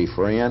got to be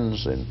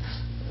friends. And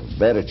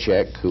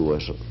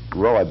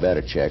Roy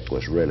Bedichek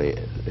was really,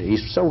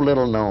 he's so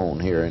little known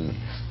here in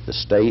the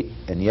state,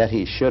 and yet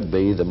he should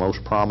be the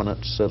most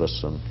prominent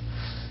citizen.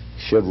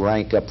 Should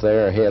rank up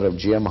there ahead of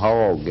Jim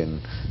Hogg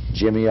and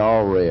Jimmy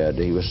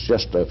Allred. He was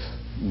just a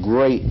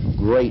great,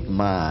 great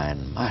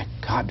mind. My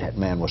God, that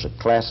man was a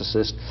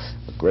classicist,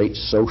 a great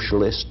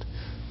socialist,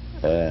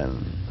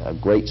 and a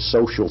great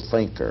social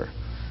thinker,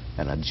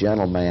 and a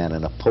gentleman,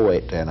 and a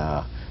poet, and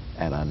a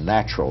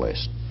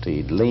naturalist.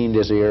 He'd leaned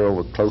his ear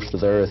over close to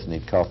the earth, and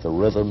he'd caught the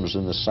rhythms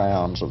and the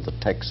sounds of the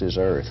Texas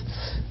earth.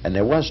 And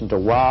there wasn't a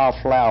wild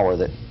flower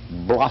that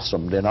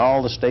blossomed in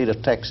all the state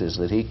of Texas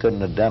that he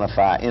couldn't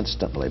identify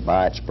instantly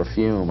by its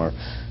perfume or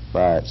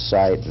by its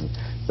sight. And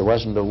there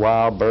wasn't a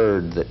wild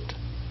bird that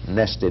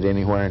nested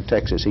anywhere in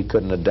Texas he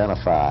couldn't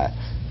identify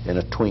in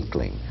a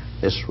twinkling.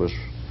 This was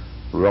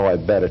Roy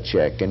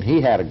Bedichek, and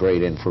he had a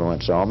great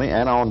influence on me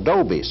and on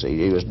Dobie. See,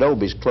 he was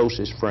Dobie's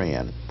closest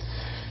friend.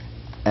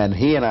 And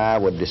he and I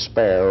would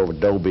despair over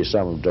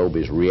some of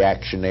Dobie's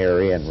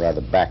reactionary and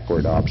rather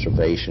backward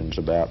observations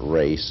about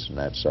race and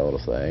that sort of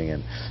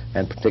thing,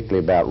 and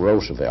particularly about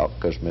Roosevelt,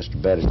 because Mr.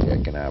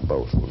 Bedichek and I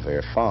both were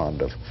very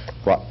fond of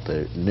what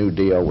the New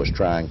Deal was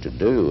trying to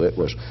do. It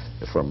was,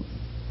 from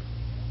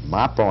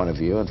my point of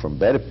view, and from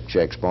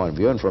Bedichek's point of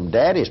view, and from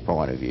Daddy's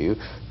point of view,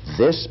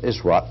 this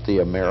is what the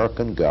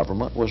American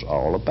government was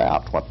all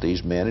about, what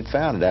these men had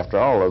founded. After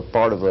all,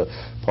 part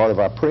of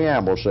our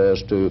preamble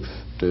says to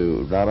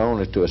not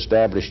only to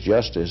establish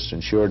justice,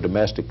 ensure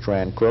domestic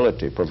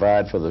tranquility,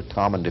 provide for the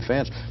common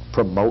defense,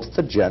 promote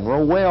the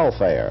general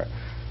welfare.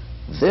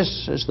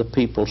 This is the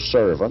people's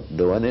servant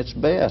doing its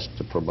best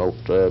to promote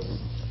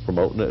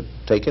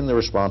taking the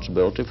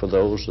responsibility for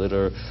those that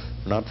are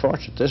not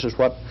fortunate. This is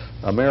what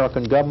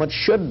American government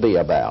should be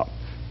about.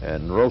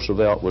 And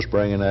Roosevelt was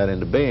bringing that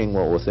into being.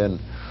 Well, within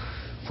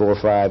 4 or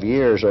 5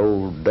 years,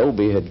 old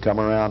Dobie had come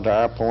around to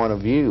our point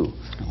of view.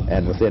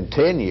 And within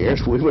 10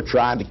 years, we were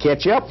trying to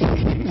catch up.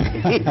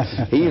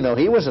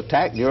 He was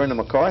attacked during the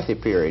McCarthy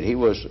period.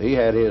 He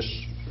had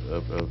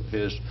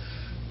his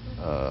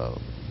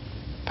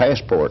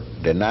passport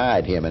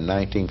denied him in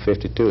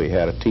 1952. He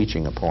had a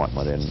teaching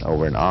appointment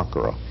over in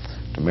Accra,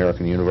 at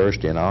American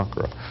University in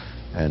Accra.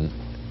 And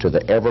to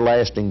the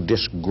everlasting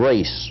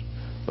disgrace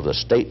of the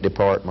State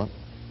Department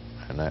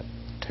and that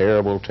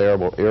terrible,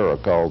 terrible era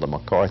called the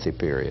McCarthy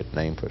period,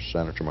 named for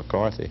Senator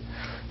McCarthy,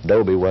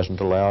 Dobie wasn't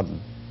allowed.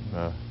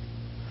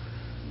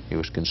 He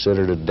was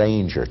considered a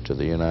danger to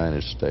the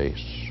United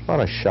States. What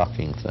a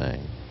shocking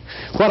thing.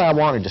 What I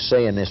wanted to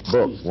say in this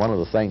book, one of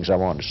the things I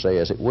wanted to say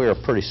is that we're a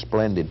pretty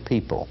splendid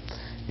people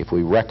if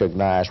we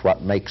recognize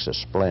what makes us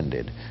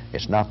splendid.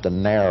 It's not the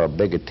narrow,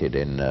 bigoted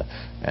and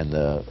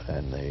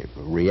the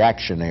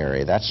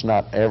reactionary. That's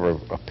not ever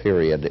a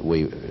period that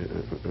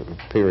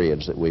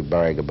periods that we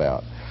brag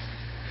about.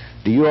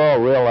 Do you all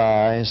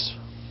realize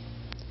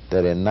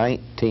that in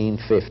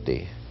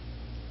 1950,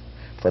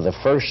 for the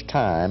first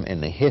time in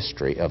the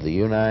history of the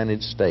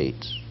United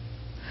States,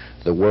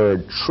 the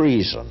word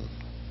treason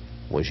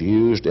was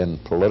used in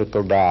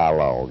political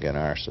dialogue in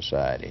our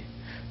society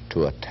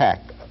to attack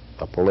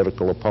a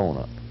political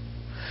opponent?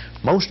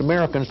 Most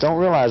Americans don't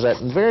realize that,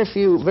 and very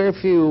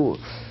few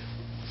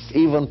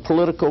even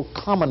political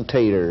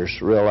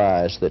commentators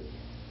realize that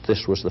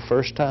this was the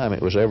first time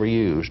it was ever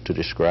used to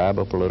describe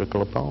a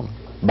political opponent.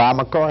 By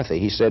McCarthy,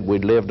 he said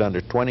we'd lived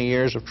under 20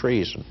 years of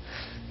treason.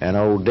 And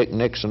old Dick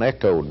Nixon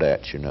echoed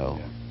that, you know.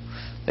 Yeah.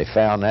 They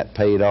found that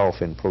paid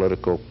off in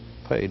political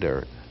pay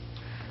dirt.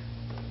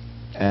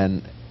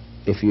 And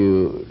if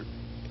you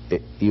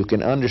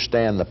can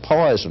understand the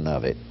poison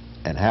of it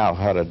and how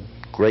a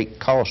great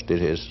cost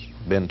it has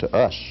been to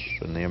us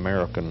in the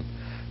American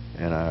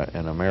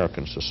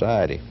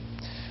society,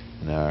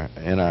 in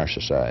our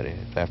society.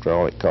 After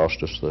all, it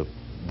cost us the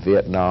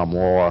Vietnam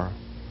War,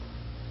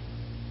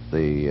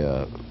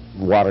 the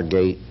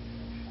Watergate.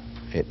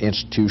 It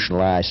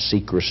institutionalized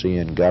secrecy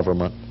in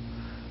government.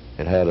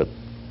 It had a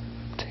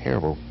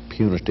terrible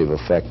punitive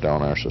effect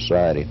on our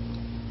society.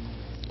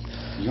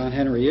 John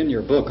Henry, in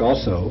your book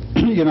also,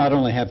 you not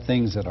only have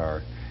things that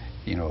are,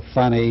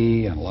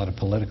 funny and a lot of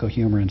political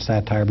humor and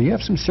satire, but you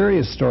have some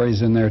serious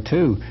stories in there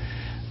too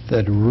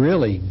that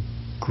really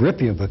grip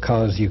you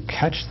because you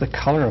catch the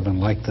color of them,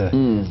 like the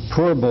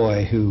poor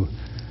boy who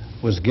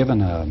was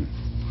given an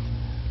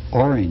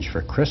orange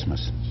for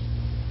Christmas.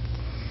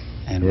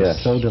 And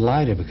was so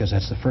delighted because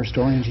that's the first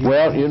orange you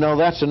Well,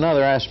 that's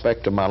another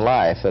aspect of my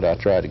life that I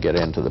try to get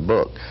into the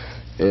book,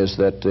 is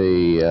that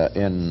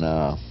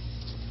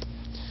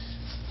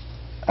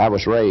I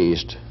was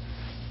raised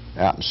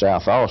out in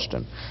South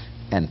Austin,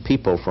 and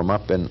people from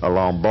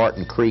along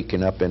Barton Creek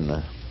and up in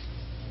the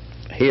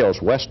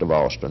hills west of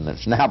Austin.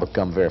 It's now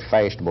become a very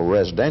fashionable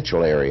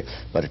residential area,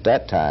 but at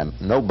that time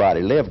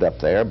nobody lived up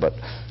there but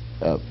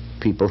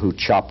people who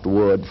chopped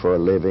wood for a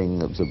living.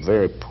 The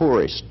very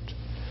poorest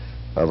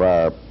of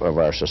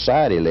our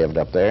society lived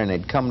up there, and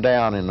they'd come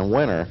down in the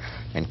winter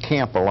and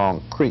camp along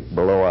a creek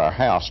below our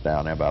house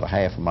down there, about a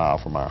half a mile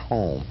from our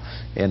home,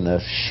 in the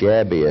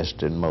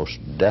shabbiest and most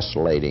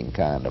desolating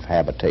kind of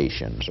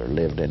habitations, or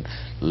lived in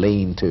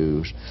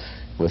lean-tos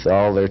with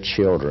all their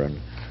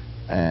children.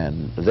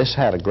 And this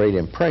had a great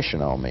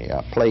impression on me.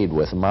 I played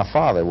with them. My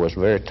father was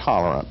very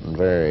tolerant and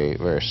very,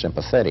 very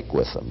sympathetic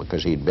with them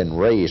because he'd been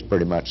raised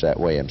pretty much that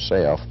way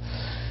himself.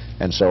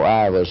 And so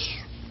I was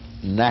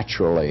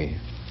naturally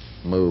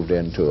moved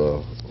into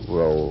a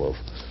role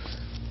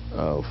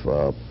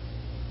of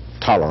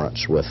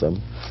tolerance with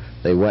them.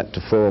 They went to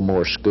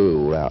Fulmore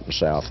School out in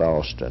South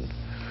Austin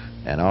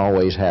and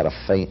always had a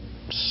faint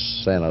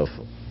scent of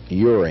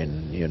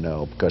urine, you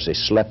know, because they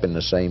slept in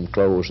the same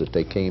clothes that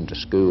they came to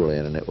school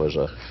in, and it was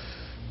a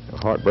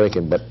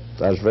heartbreaking. But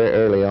I was very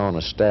early on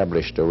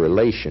established a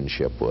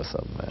relationship with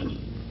them.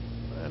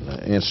 And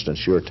the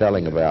instance you were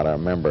telling about, I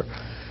remember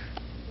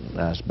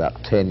I was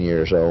about 10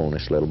 years old,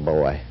 this little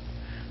boy,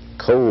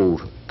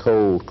 cold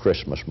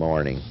Christmas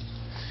morning.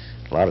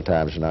 A lot of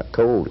times it's not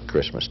cold at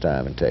Christmas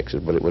time in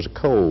Texas, but it was a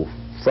cold,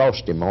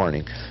 frosty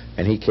morning,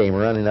 and he came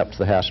running up to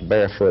the house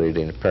barefooted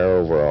in a pair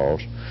of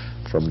overalls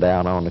from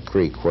down on the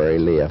creek where he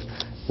lived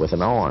with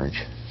an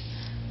orange.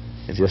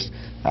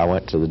 I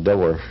went to the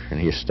door, and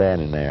he was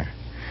standing there.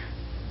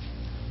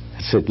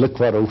 I said, "Look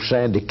what old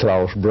Sandy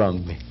Claus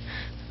brung me."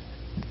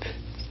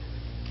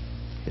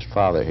 His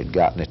father had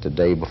gotten it the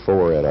day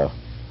before at a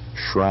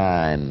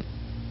shrine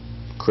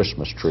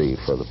Christmas tree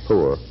for the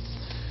poor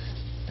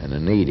and the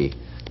needy.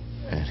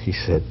 And he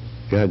said,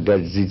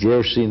 "Did you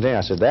ever see that?"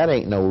 I said, "That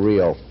ain't no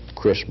real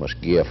Christmas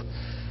gift.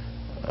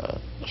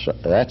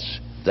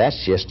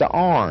 That's just an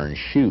orange.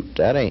 Shoot,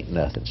 that ain't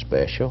nothing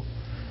special."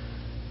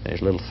 And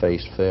his little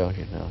face fell,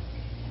 you know.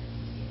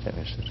 And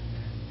he said,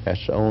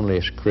 "That's the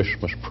onlyest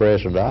Christmas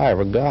present I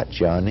ever got,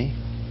 Johnny."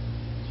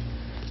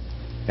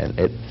 And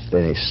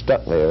then he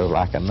stuck there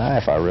like a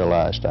knife. I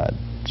realized I'd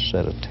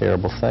said a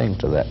terrible thing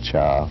to that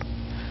child.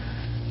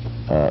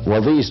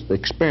 Well, these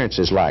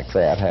experiences like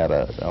that had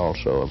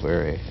also a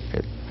very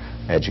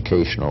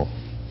educational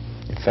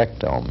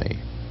effect on me.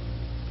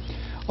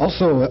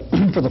 Also,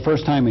 for the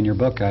first time in your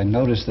book, I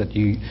noticed that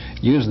you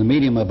use the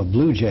medium of a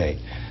blue jay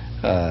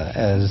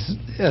as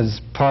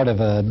part of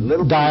a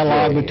little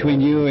dialogue between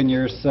you and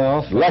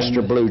yourself.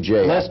 Lester Blue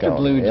Jay. Lester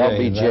Blue Jay.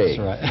 LBJ. That's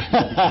right.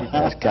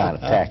 That's kind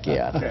of tacky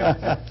out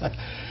there.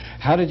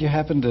 How did you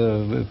happen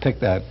to pick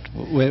that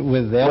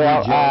with LBJ?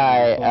 Well,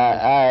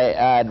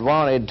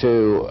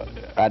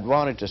 I'd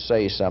wanted to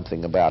say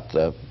something about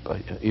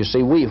you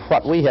see,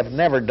 what we have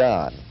never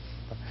done,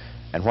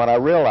 and what I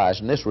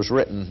realized, and this was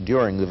written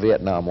during the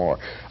Vietnam War,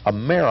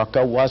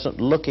 America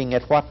wasn't looking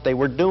at what they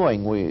were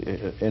doing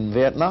in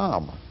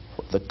Vietnam,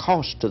 the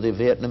cost to the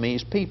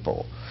Vietnamese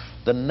people,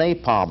 the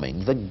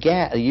napalming, the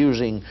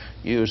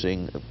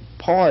using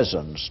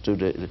poisons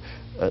to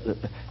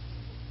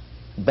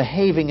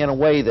behaving in a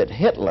way that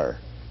Hitler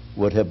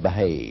would have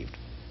behaved.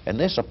 And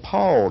this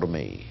appalled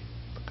me,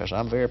 because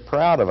I'm very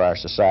proud of our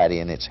society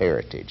and its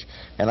heritage.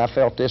 And I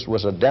felt this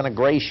was a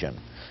denigration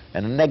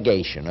and a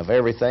negation of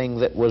everything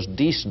that was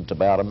decent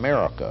about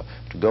America,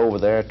 to go over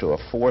there to a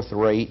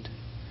fourth-rate,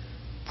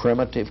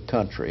 primitive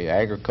country,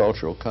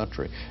 agricultural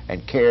country,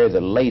 and carry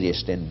the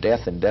latest in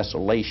death and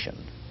desolation.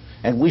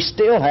 And we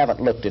still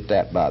haven't looked at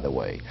that, by the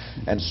way.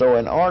 And so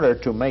in order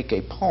to make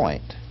a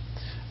point,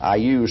 I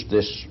used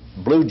this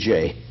blue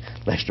jay,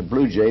 Lester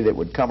Blue Jay, that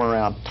would come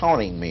around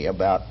taunting me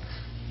about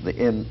the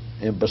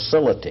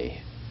imbecility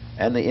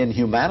and the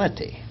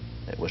inhumanity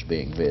that was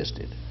being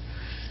visited.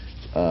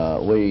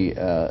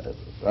 The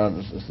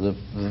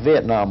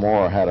Vietnam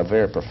War had a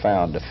very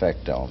profound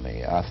effect on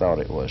me. I thought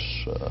it was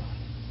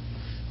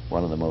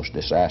one of the most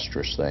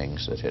disastrous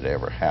things that had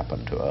ever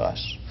happened to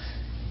us.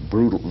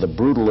 The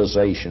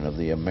brutalization of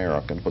the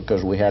Americans,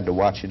 because we had to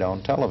watch it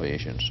on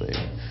television, see,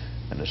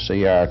 and to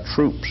see our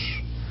troops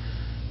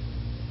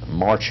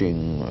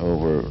marching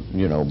over,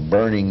 you know,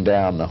 burning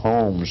down the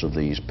homes of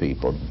these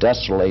people,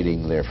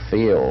 desolating their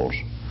fields,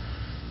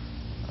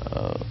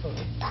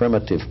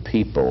 primitive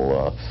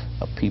people,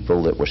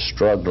 people that were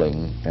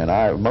struggling, and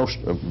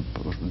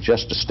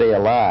just to stay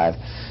alive.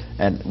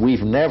 And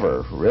we've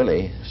never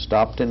really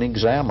stopped and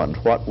examined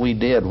what we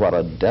did, what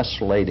a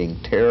desolating,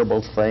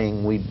 terrible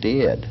thing we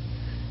did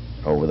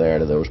over there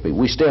to those people.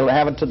 We still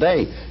have it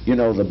today. You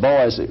know, the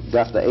boys that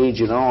got the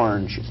Agent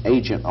Orange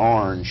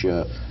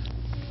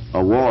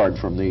award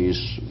from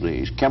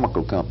these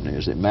chemical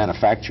companies that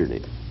manufactured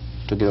it,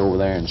 took it over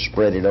there and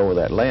spread it over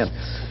that land.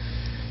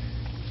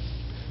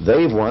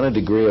 They've won a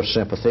degree of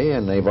sympathy,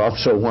 and they've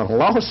also won a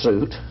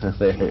lawsuit.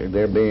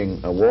 They're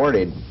being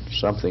awarded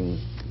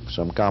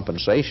some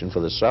compensation for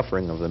the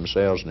suffering of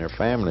themselves and their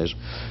families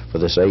for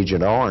this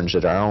Agent Orange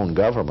that our own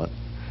government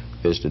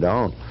visited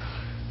on.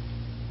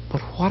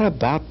 But what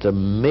about the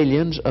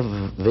millions of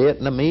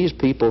Vietnamese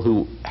people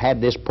who had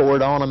this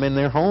poured on them in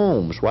their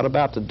homes? What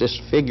about the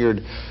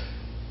disfigured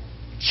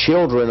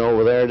children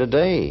over there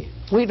today?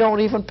 We don't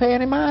even pay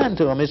any mind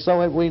to them. It's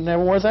though we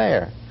never were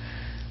there.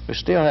 We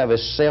still have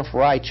this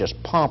self-righteous,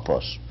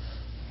 pompous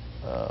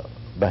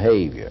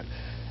behavior.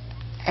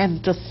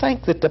 And to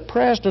think that the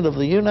President of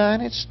the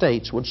United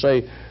States would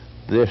say,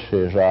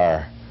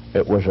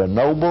 it was a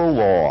noble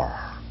war.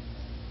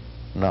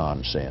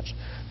 Nonsense.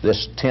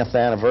 This 10th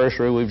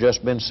anniversary we've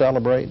just been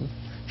celebrating,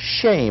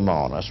 shame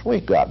on us.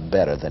 We've got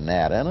better than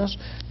that in us.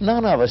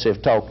 None of us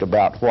have talked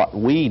about what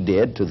we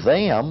did to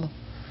them.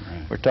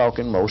 Right. We're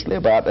talking mostly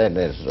about, and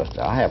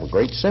I have a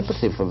great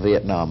sympathy for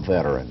Vietnam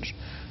veterans.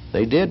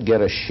 They did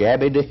get a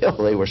shabby deal.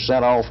 They were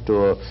sent off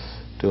to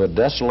a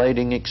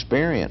desolating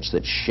experience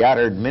that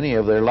shattered many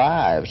of their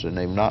lives, and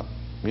they've not,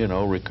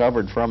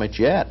 recovered from it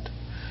yet.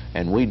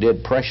 And we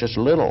did precious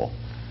little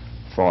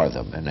for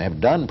them, and have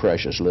done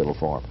precious little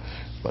for them.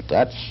 But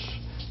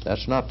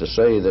that's not to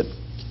say that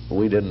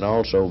we didn't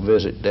also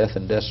visit death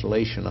and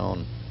desolation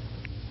on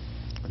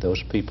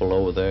those people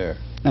over there.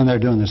 And they're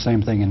doing the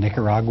same thing in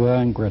Nicaragua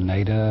and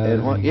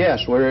Grenada.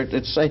 Yes, where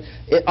they'd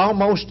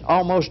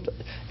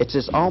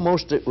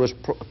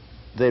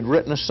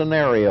written a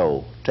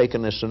scenario,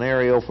 taken a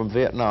scenario from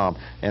Vietnam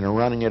and are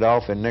running it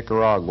off in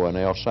Nicaragua and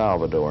El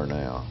Salvador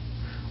now,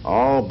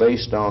 all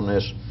based on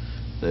this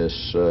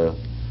the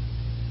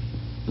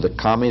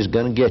commie's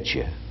gonna get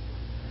you.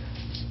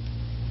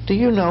 Do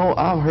you know,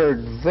 I've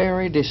heard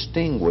very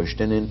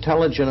distinguished and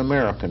intelligent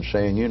Americans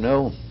saying,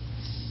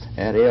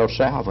 at El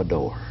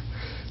Salvador,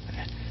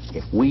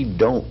 if we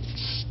don't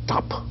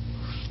stop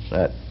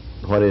that,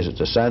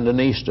 the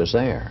Sandinistas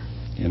there.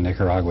 In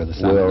Nicaragua, the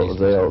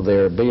Sandinistas.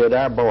 They'll be at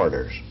our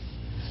borders.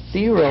 Do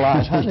you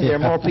realize, honey, there are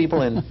more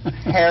people in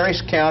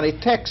Harris County,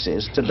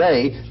 Texas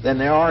today than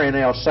there are in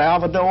El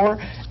Salvador,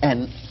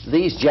 and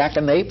these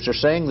jackanapes are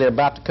saying they're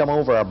about to come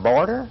over our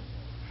border?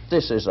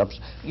 This is,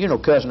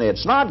 Cousin Ed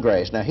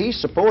Snodgrass, now he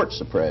supports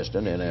the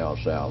president in El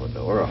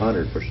Salvador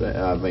 100%,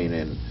 I mean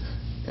in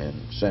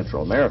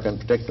Central America, and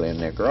particularly in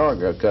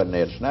Nicaragua. Cousin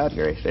Ed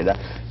Snodgrass said,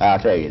 I'll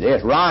tell you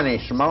this,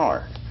 Ronnie's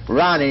smart.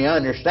 Ronnie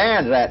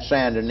understands that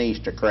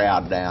Sandinista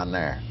crowd down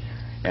there.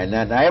 And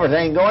then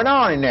everything going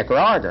on in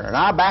Nicaragua, and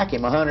I back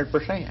him 100%.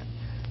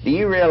 Do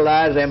you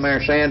realize them there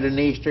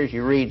Sandinistas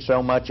you read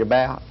so much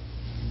about?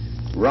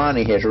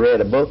 Ronnie has read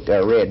a book,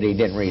 he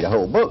didn't read a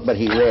whole book, but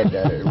he read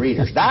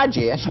Reader's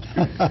Digest,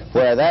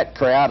 where that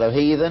crowd of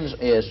heathens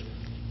is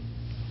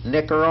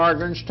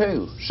Nicaraguans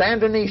too.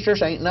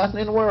 Sandinistas ain't nothing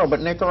in the world but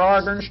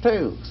Nicaraguans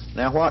too.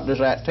 Now what does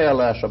that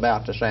tell us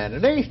about the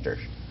Sandinistas?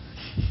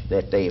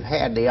 That they've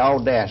had the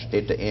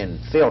audacity to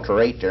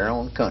infiltrate their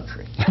own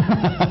country.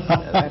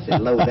 Now, that's as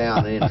low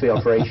down an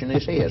infiltration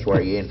as is, where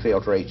you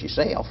infiltrate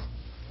yourself.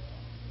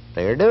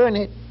 They're doing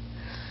it.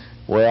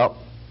 Well,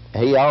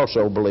 he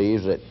also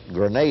believes that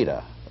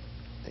Grenada,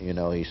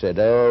 he said,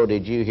 oh,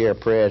 did you hear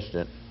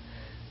President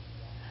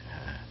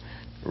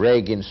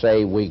Reagan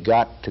say we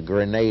got to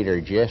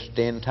Grenada just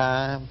in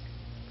time?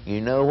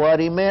 You know what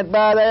he meant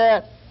by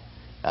that?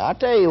 I'll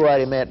tell you what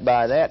he meant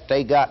by that.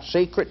 They got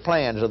secret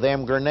plans of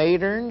them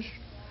Grenadians,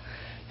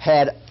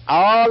 had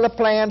all the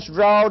plans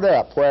drawn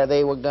up where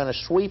they were going to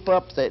sweep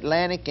up the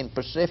Atlantic and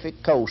Pacific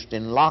coast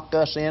and lock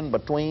us in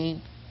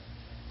between.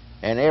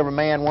 And every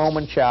man,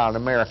 woman, child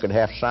in America would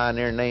have to sign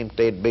their name if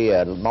they'd be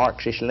a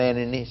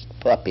Marxist-Leninist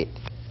puppet.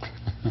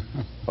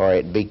 Or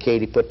it'd be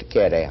Katie put the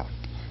cat out.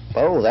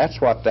 Oh,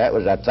 that's what that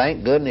was. I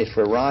thank goodness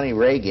for Ronnie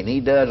Reagan. He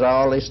does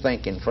all his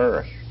thinking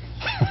first.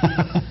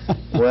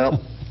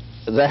 Well,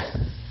 that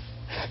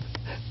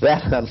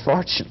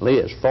unfortunately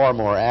is far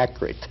more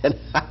accurate than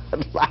I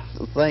would like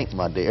to think,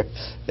 my dear,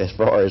 as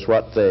far as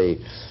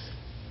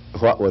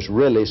what was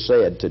really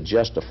said to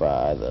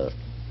justify the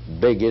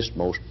biggest,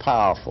 most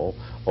powerful,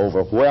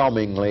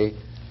 overwhelmingly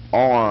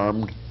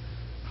armed,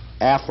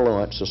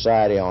 affluent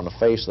society on the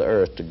face of the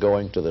earth to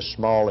going to the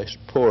smallest,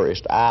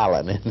 poorest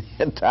island in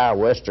the entire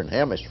Western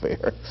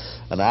Hemisphere,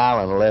 an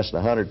island of less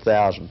than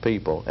 100,000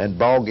 people, and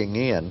bogging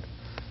in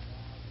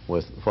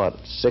with,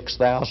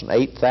 6,000,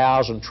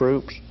 8,000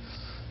 troops.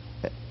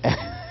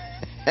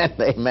 And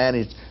they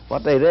managed,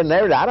 what they did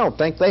there, I don't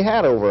think they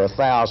had over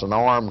 1,000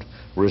 armed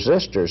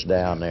resistors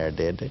down there,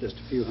 did they? Just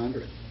a few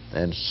hundred.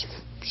 And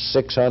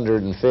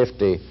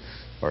 650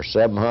 or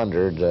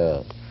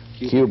 700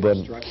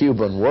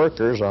 Cuban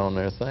workers on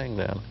their thing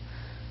down.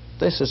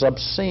 This is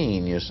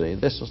obscene, you see.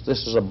 This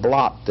is a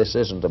blot. This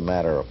isn't a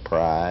matter of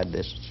pride.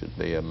 This should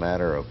be a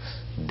matter of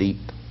deep,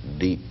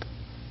 deep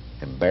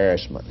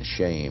embarrassment and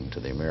shame to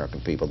the American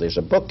people. There's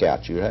a book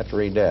out, you have to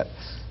read that.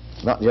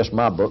 Not just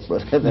my book,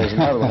 but there's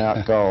another one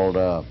out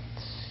called,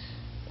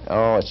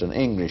 it's an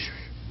English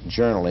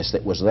journalist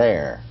that was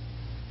there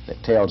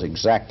that tells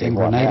exactly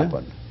what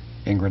happened.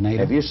 In Grenada?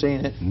 Have you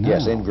seen it? No.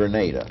 Yes, in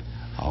Grenada.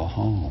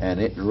 Oh. And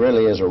it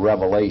really is a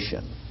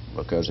revelation,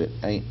 because it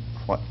ain't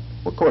what...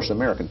 Of course, the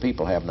American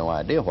people have no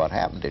idea what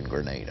happened in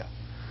Grenada,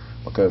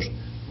 because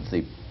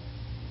the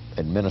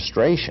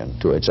administration,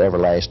 to its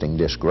everlasting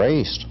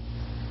disgrace,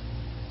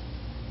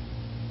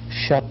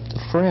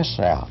 press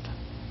out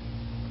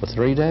for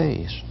 3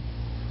 days.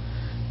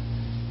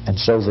 And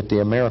so that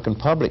the American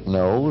public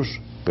knows,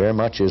 very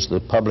much as the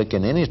public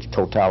in any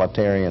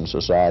totalitarian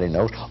society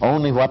knows,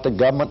 only what the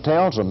government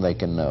tells them they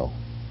can know.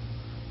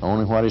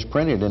 Only what is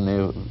printed in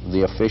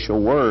the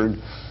official word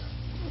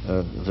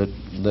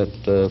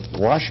that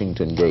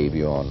Washington gave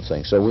you on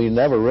things. So we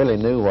never really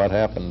knew what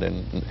happened.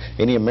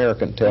 Any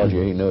American tells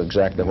you he knew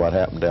exactly what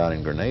happened down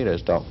in Grenada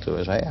is talking to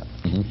his hat.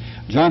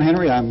 John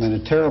Henry, I'm in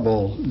a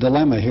terrible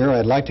dilemma here.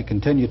 I'd like to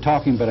continue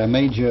talking, but I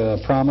made you a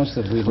promise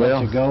that we'd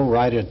let you go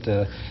right at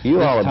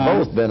you all have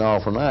time. both been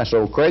awful nice.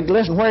 Old Craig,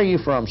 listen, where are you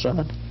from,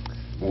 son?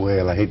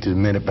 Well, I hate to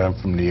admit it, but I'm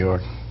from New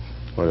York.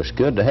 Well, it's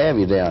good to have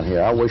you down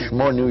here. I wish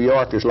more New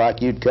Yorkers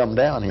like you'd come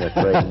down here,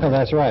 Craig.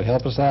 That's right.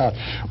 Help us out.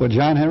 Well,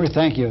 John Henry,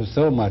 thank you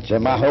so much.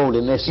 Am I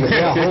holding this?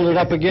 Yeah, hold it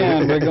up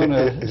again. We're going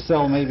to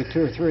sell maybe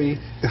 2 or 3.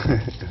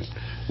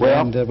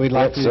 Well, and we'd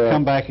like you to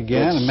come back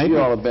again. And maybe you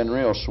all have been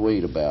real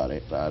sweet about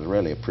it. I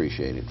really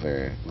appreciate it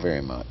very,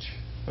 very much.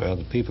 Well,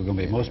 the people are going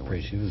to be most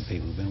appreciative, the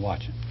people who've been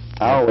watching.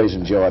 I always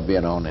enjoy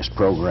being on this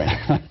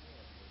program.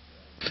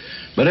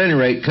 But at any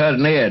rate,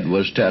 Cousin Ed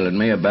was telling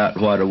me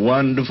about what a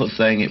wonderful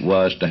thing it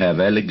was to have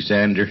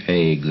Alexander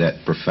Haig,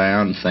 that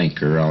profound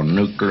thinker on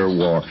nuclear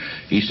war.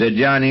 He said,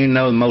 Johnny, you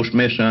know the most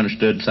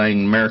misunderstood thing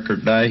in America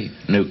today?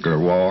 Nuclear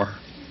war.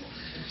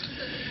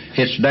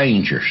 It's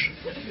dangerous.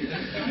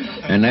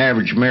 And the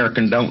average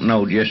American don't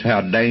know just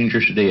how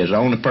dangerous it is. The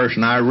only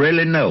person I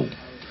really know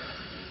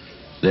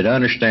that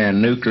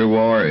understands nuclear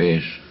war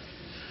is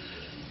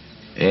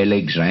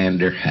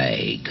Alexander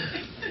Haig.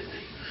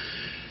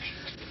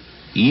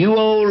 You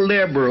old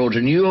liberals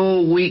and you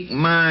old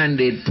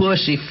weak-minded,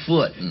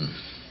 pussyfooting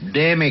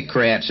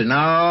Democrats and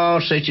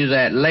all such as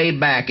that lay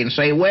back and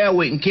say, well,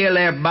 we can kill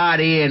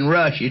everybody in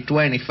Russia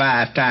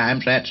 25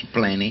 times. That's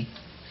plenty.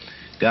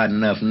 Got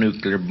enough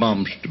nuclear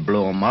bombs to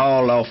blow them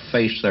all off the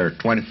face there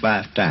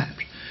 25 times.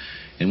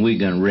 And we're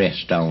going to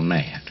rest on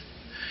that.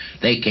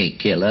 They can't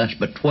kill us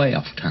but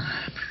 12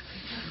 times.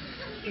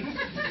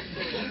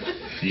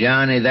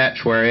 Johnny,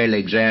 that's where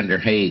Alexander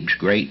Haig's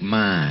great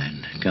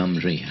mind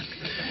comes in.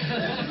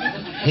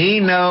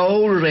 He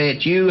knows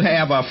that you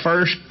have a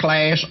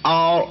first-class,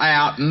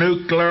 all-out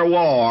nuclear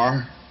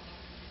war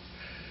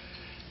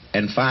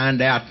and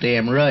find out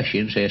them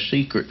Russians has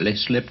secretly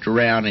slipped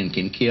around and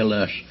can kill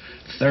us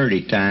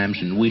 30 times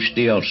and we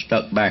still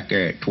stuck back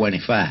there at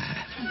 25.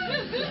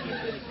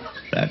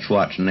 That's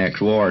what the next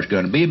war is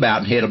going to be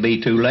about, and it'll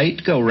be too late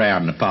to go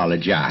around and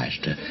apologize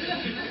to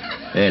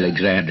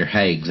Alexander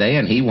Haig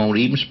then. He won't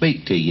even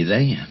speak to you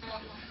then.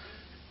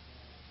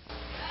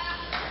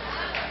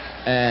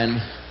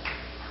 And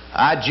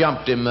I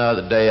jumped him the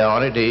other day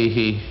on it.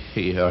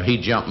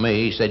 He jumped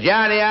me. He said,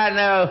 Johnny, I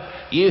know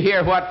you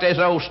hear what these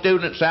old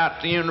students out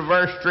at the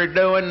university are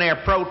doing.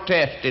 They're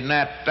protesting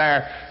that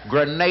there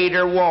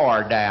Grenada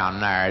war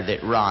down there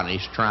that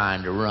Ronnie's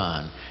trying to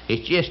run.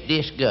 It's just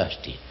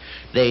disgusting.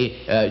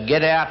 They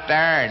get out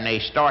there and they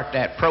start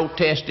that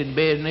protesting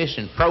business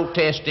and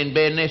protesting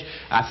business.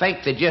 I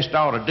think they just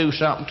ought to do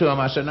something to them.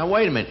 I said, now,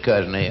 wait a minute,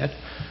 Cousin Ed.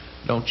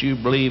 Don't you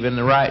believe in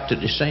the right to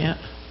dissent?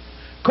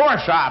 Of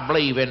course I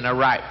believe in the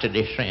right to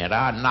dissent.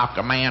 I'd knock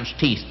a man's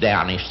teeth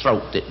down his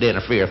throat that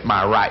interferes with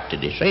my right to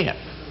dissent.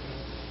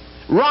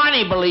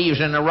 Ronnie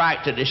believes in the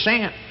right to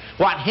dissent.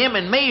 What him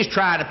and me's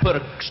trying to put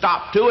a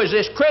stop to is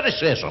this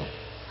criticism.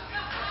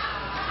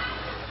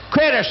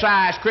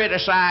 Criticize,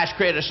 criticize,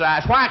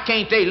 criticize. Why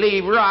can't they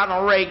leave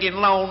Ronald Reagan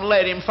alone and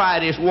let him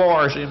fight his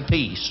wars in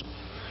peace?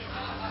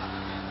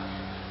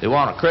 They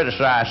want to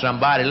criticize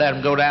somebody, let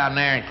them go down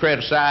there and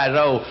criticize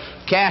old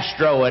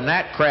Castro and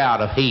that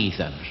crowd of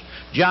heathens.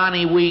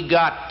 Johnny, we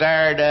got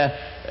there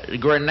to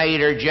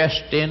Grenada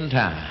just in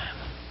time.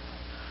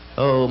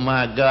 Oh,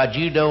 my God,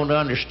 you don't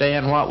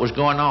understand what was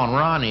going on.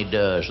 Ronnie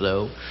does,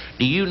 though.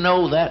 Do you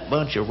know that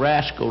bunch of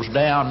rascals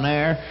down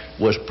there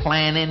was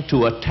planning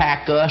to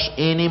attack us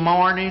any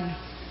morning?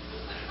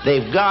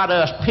 They've got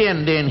us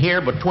pinned in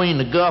here between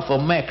the Gulf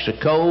of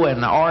Mexico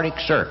and the Arctic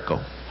Circle,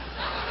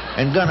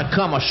 and gonna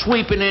come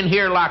a-sweeping in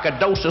here like a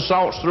dose of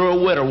salts through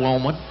a widow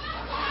woman,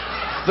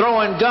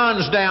 throwing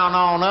guns down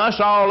on us,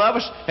 all of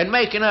us, and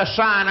making us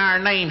sign our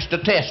names to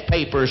test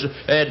papers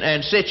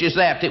and such as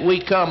that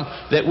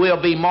we'll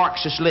be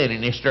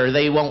Marxist-Leninists or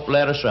they won't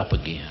let us up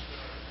again.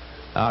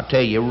 I'll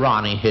tell you,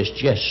 Ronnie has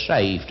just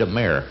saved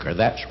America.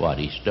 That's what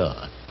he's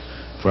done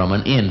from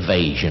an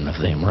invasion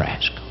of them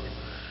rascals.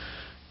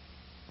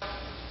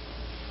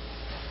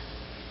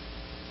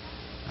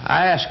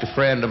 I asked a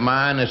friend of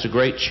mine that's a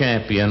great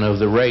champion of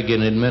the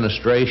Reagan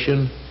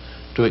administration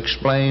to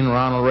explain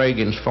Ronald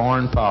Reagan's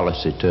foreign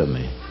policy to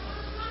me.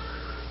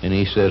 And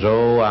he says,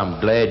 oh, I'm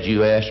glad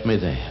you asked me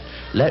that.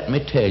 Let me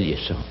tell you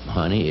something,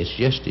 honey. It's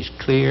just as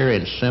clear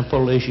and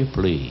simple as you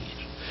please.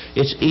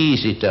 It's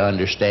easy to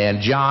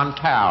understand. John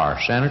Tower,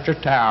 Senator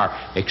Tower,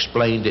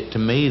 explained it to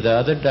me the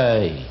other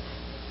day.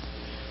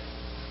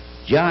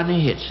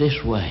 Johnny, it's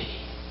this way.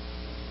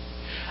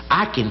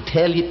 I can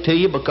tell it to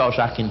you because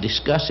I can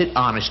discuss it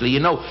honestly.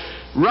 You know,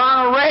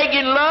 Ronald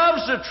Reagan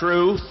loves the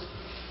truth.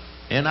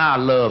 And I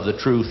love the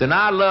truth, and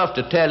I love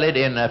to tell it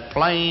in a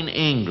plain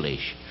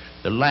English,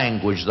 the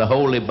language the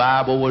Holy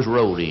Bible was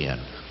wrote in,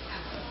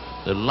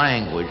 the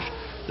language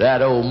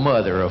that old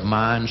mother of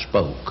mine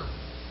spoke.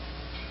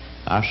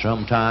 I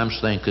sometimes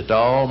think that the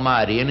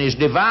Almighty, in His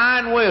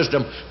divine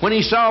wisdom, when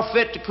He saw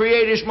fit to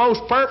create His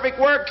most perfect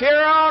work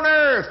here on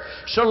earth,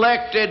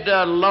 selected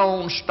the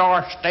Lone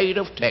Star State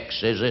of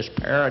Texas as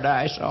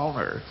paradise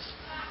on earth.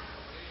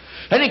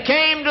 And He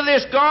came to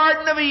this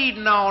Garden of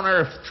Eden on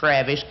earth,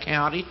 Travis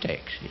County,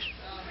 Texas.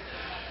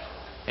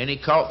 And He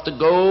caught the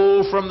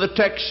gold from the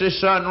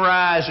Texas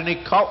sunrise, and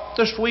He caught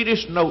the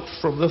sweetest notes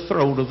from the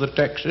throat of the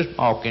Texas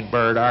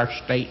mockingbird, our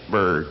state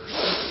bird.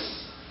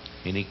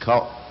 And He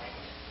caught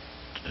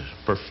the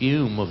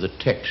perfume of the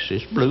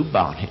Texas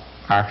bluebonnet,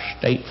 our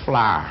state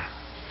flower.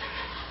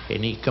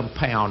 And He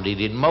compounded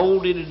and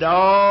molded it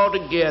all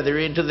together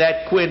into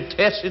that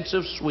quintessence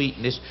of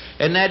sweetness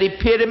and that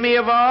epitome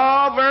of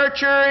all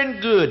virtue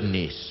and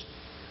goodness.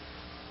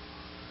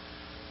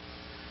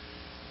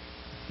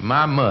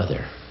 My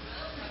mother.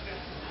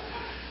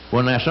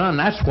 Well, now, son,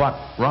 that's what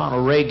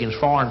Ronald Reagan's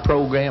foreign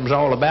program's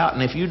all about,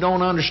 and if you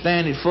don't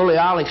understand it fully,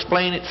 I'll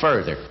explain it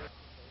further.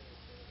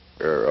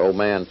 Old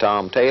man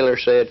Tom Taylor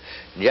said,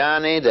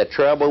 Johnny, the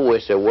trouble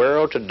with the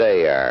world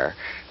today are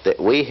that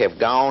we have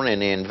gone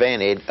and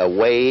invented a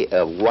way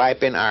of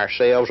wiping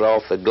ourselves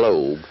off the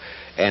globe,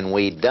 and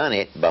we done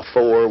it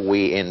before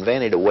we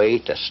invented a way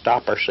to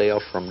stop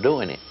ourselves from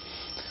doing it.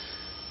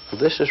 Well,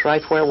 this is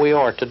right where we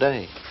are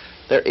today.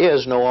 There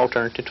is no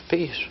alternative to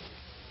peace.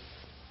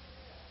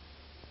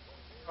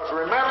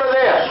 Remember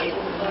this,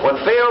 when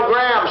Phil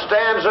Graham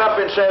stands up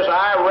and says,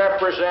 I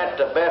represent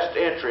the best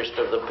interest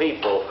of the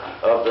people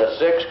of the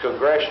 6th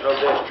Congressional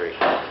District,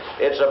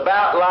 it's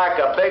about like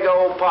a big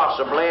old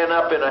possum laying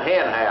up in a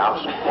hen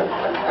house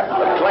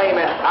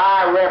claiming,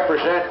 I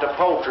represent the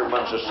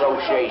Poultrymen's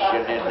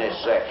Association in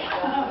this section.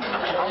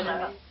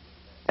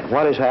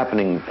 What is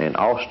happening in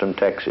Austin,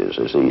 Texas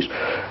is these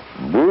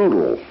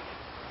brutal,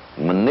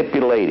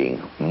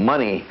 manipulating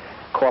money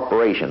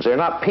corporations. They're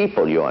not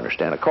people, you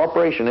understand. A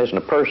corporation isn't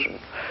a person.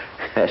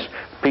 As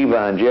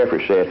Peavine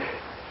Jeffrey said,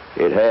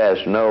 it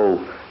has no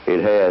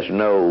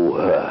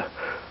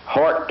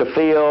heart to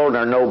feel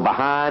nor no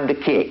behind to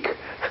kick.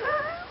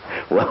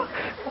 Well,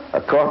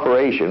 a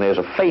corporation is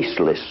a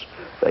faceless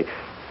thing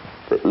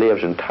that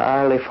lives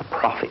entirely for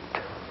profit.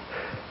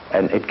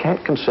 And it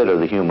can't consider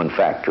the human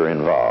factor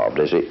involved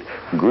as it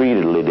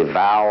greedily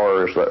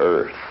devours the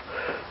earth,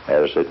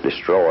 as it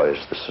destroys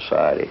the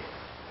society.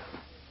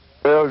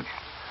 Well,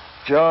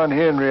 John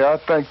Henry, I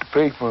think the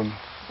people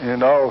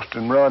in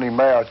Austin run him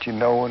out, you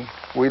know, and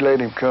we let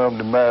him come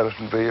to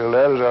Madisonville.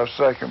 That is our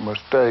second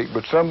mistake,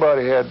 but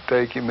somebody had to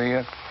take him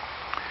in.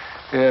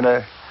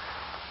 And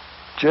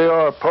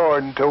J.R.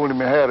 Pardon told him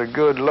he had a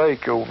good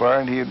lake over there,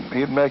 and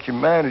he'd make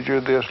him manager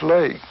of this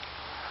lake.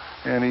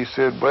 And he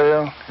said,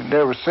 well, he'd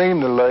never seen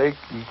the lake,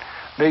 and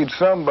needs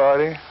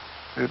somebody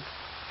that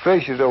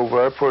fishes over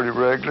there pretty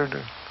regular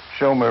to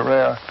show me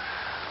around.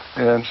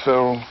 And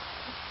so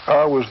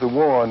I was the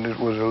one that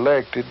was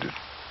elected to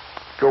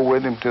go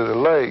with him to the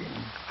lake.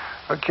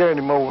 I carried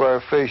him over there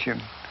fishing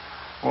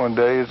one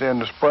day. It was in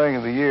the spring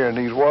of the year, and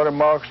these water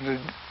moccasins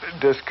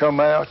had just come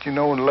out, you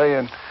know, and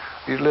laying,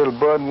 these little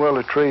bud and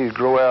willow trees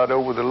grow out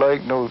over the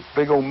lake, and those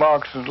big old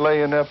moccasins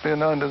laying up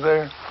in under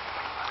there.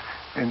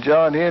 And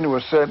John Henry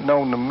was sitting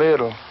on the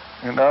middle,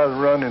 and I was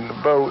running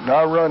the boat, and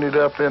I run it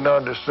up in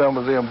under some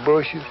of them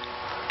bushes.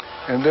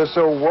 And this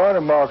old water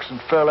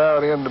moccasin fell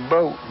out in the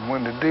boat, and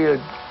when it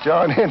did,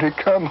 John Henry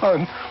come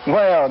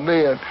unwound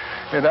then.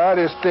 And I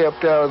just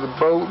stepped out of the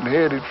boat and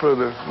headed for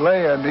the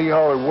land. He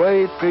hollered,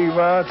 wait,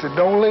 Peavine. I said,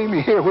 don't leave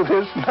me here with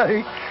this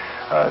snake.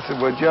 I said,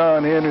 well,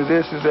 John Henry,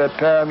 this is that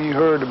time you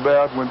heard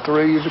about when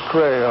three's a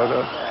crowd.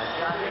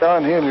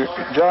 John Henry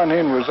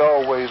was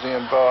always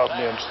involved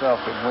in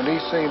something. When he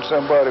seen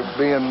somebody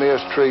being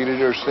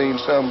mistreated or seen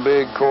some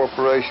big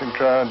corporation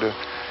trying to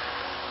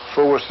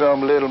force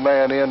some little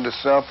man into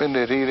something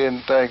that he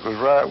didn't think was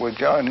right, well,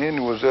 John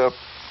Henry was up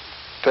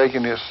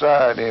taking his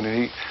side in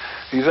it.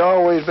 He's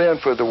always been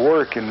for the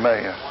working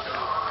man.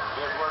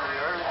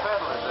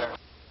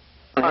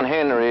 John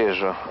Henry is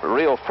a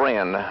real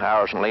friend of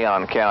ours in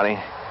Leon County.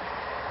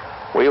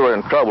 We were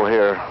in trouble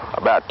here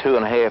about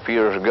 2.5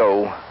 years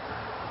ago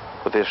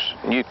with this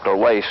nuclear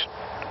waste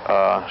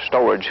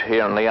storage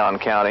here in Leon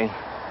County.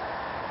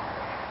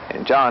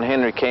 And John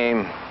Henry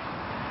came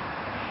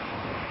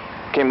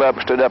up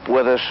and stood up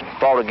with us,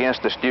 fought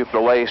against this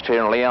nuclear waste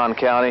here in Leon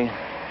County,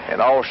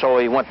 and also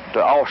he went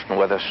to Austin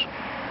with us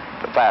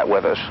to fight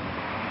with us.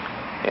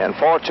 And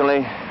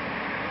fortunately,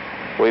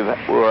 we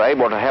were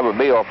able to have a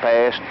bill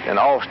passed in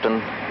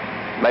Austin,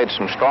 made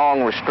some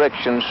strong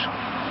restrictions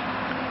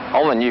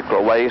on the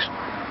nuclear waste.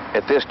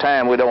 At this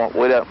time, we don't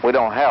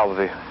have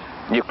the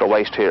nuclear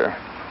waste here,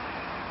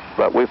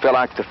 but we feel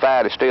like the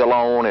fight is still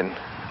on,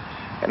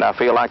 and I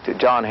feel like that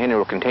John Henry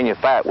will continue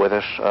to fight with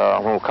us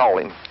when we call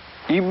him.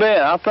 You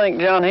bet. I think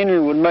John Henry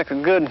would make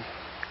a good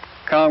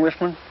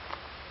congressman.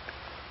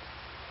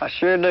 I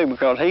sure do,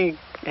 because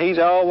he's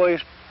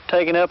always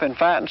taking up and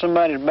fighting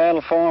somebody's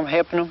battle for him,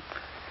 helping them,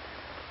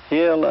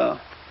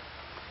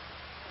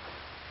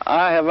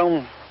 I have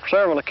on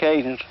several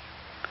occasions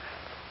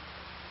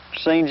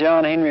seen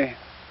John Henry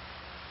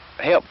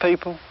help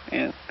people,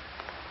 and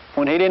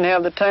when he didn't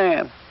have the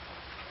time,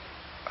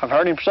 I've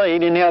heard him say he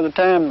didn't have the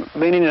time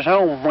being in his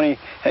home when he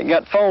had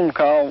got phone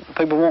call,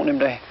 people wanting him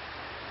to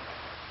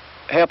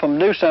help them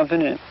do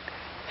something, and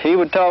he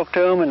would talk to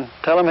them and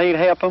tell them he'd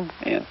help them,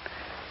 and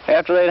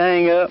after they'd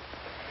hang up,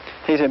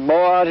 he said,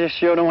 "Boy, I just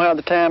sure don't have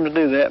the time to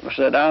do that." I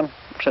said,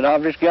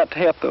 I've just got to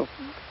help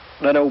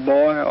that old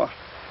boy. Or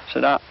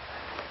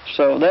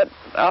so that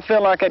I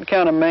feel like that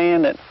kind of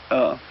man that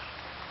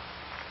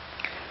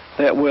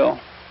will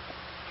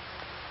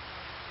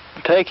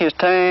take his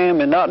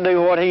time and not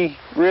do what he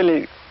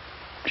really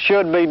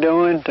should be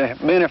doing to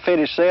benefit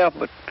himself,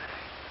 but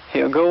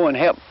he'll go and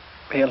help.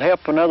 He'll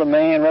help another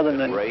man rather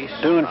than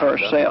doing for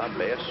himself. I've done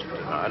my best.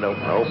 I don't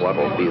know what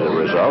will be the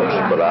results,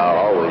 but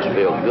I'll always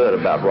feel good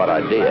about what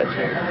I did.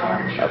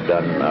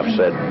 I've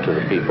said to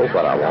the people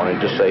what I wanted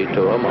to say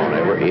to them on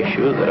every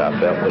issue that I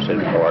felt was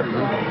important.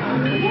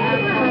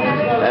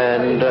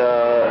 And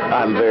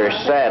I'm very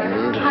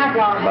saddened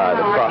by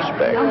the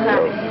prospect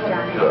of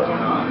the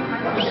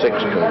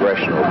 6th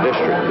Congressional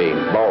District being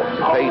bought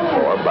and paid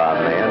for by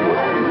a man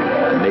with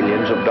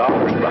millions of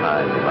dollars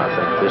behind him. I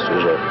think this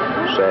is a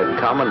sad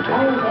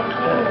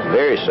commentary,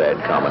 very sad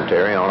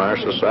commentary on our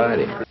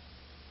society.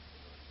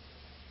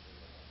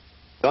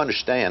 You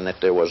understand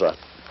that there was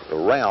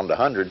around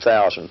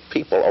 100,000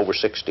 people over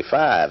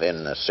 65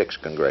 in the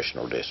 6th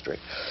Congressional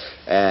District,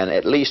 and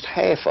at least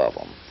half of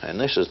them, and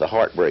this is the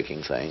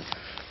heartbreaking thing,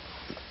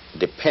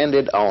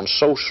 depended on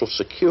Social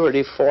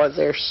Security for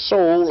their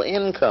sole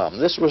income.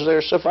 This was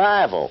their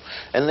survival,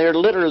 and they're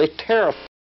literally terrified.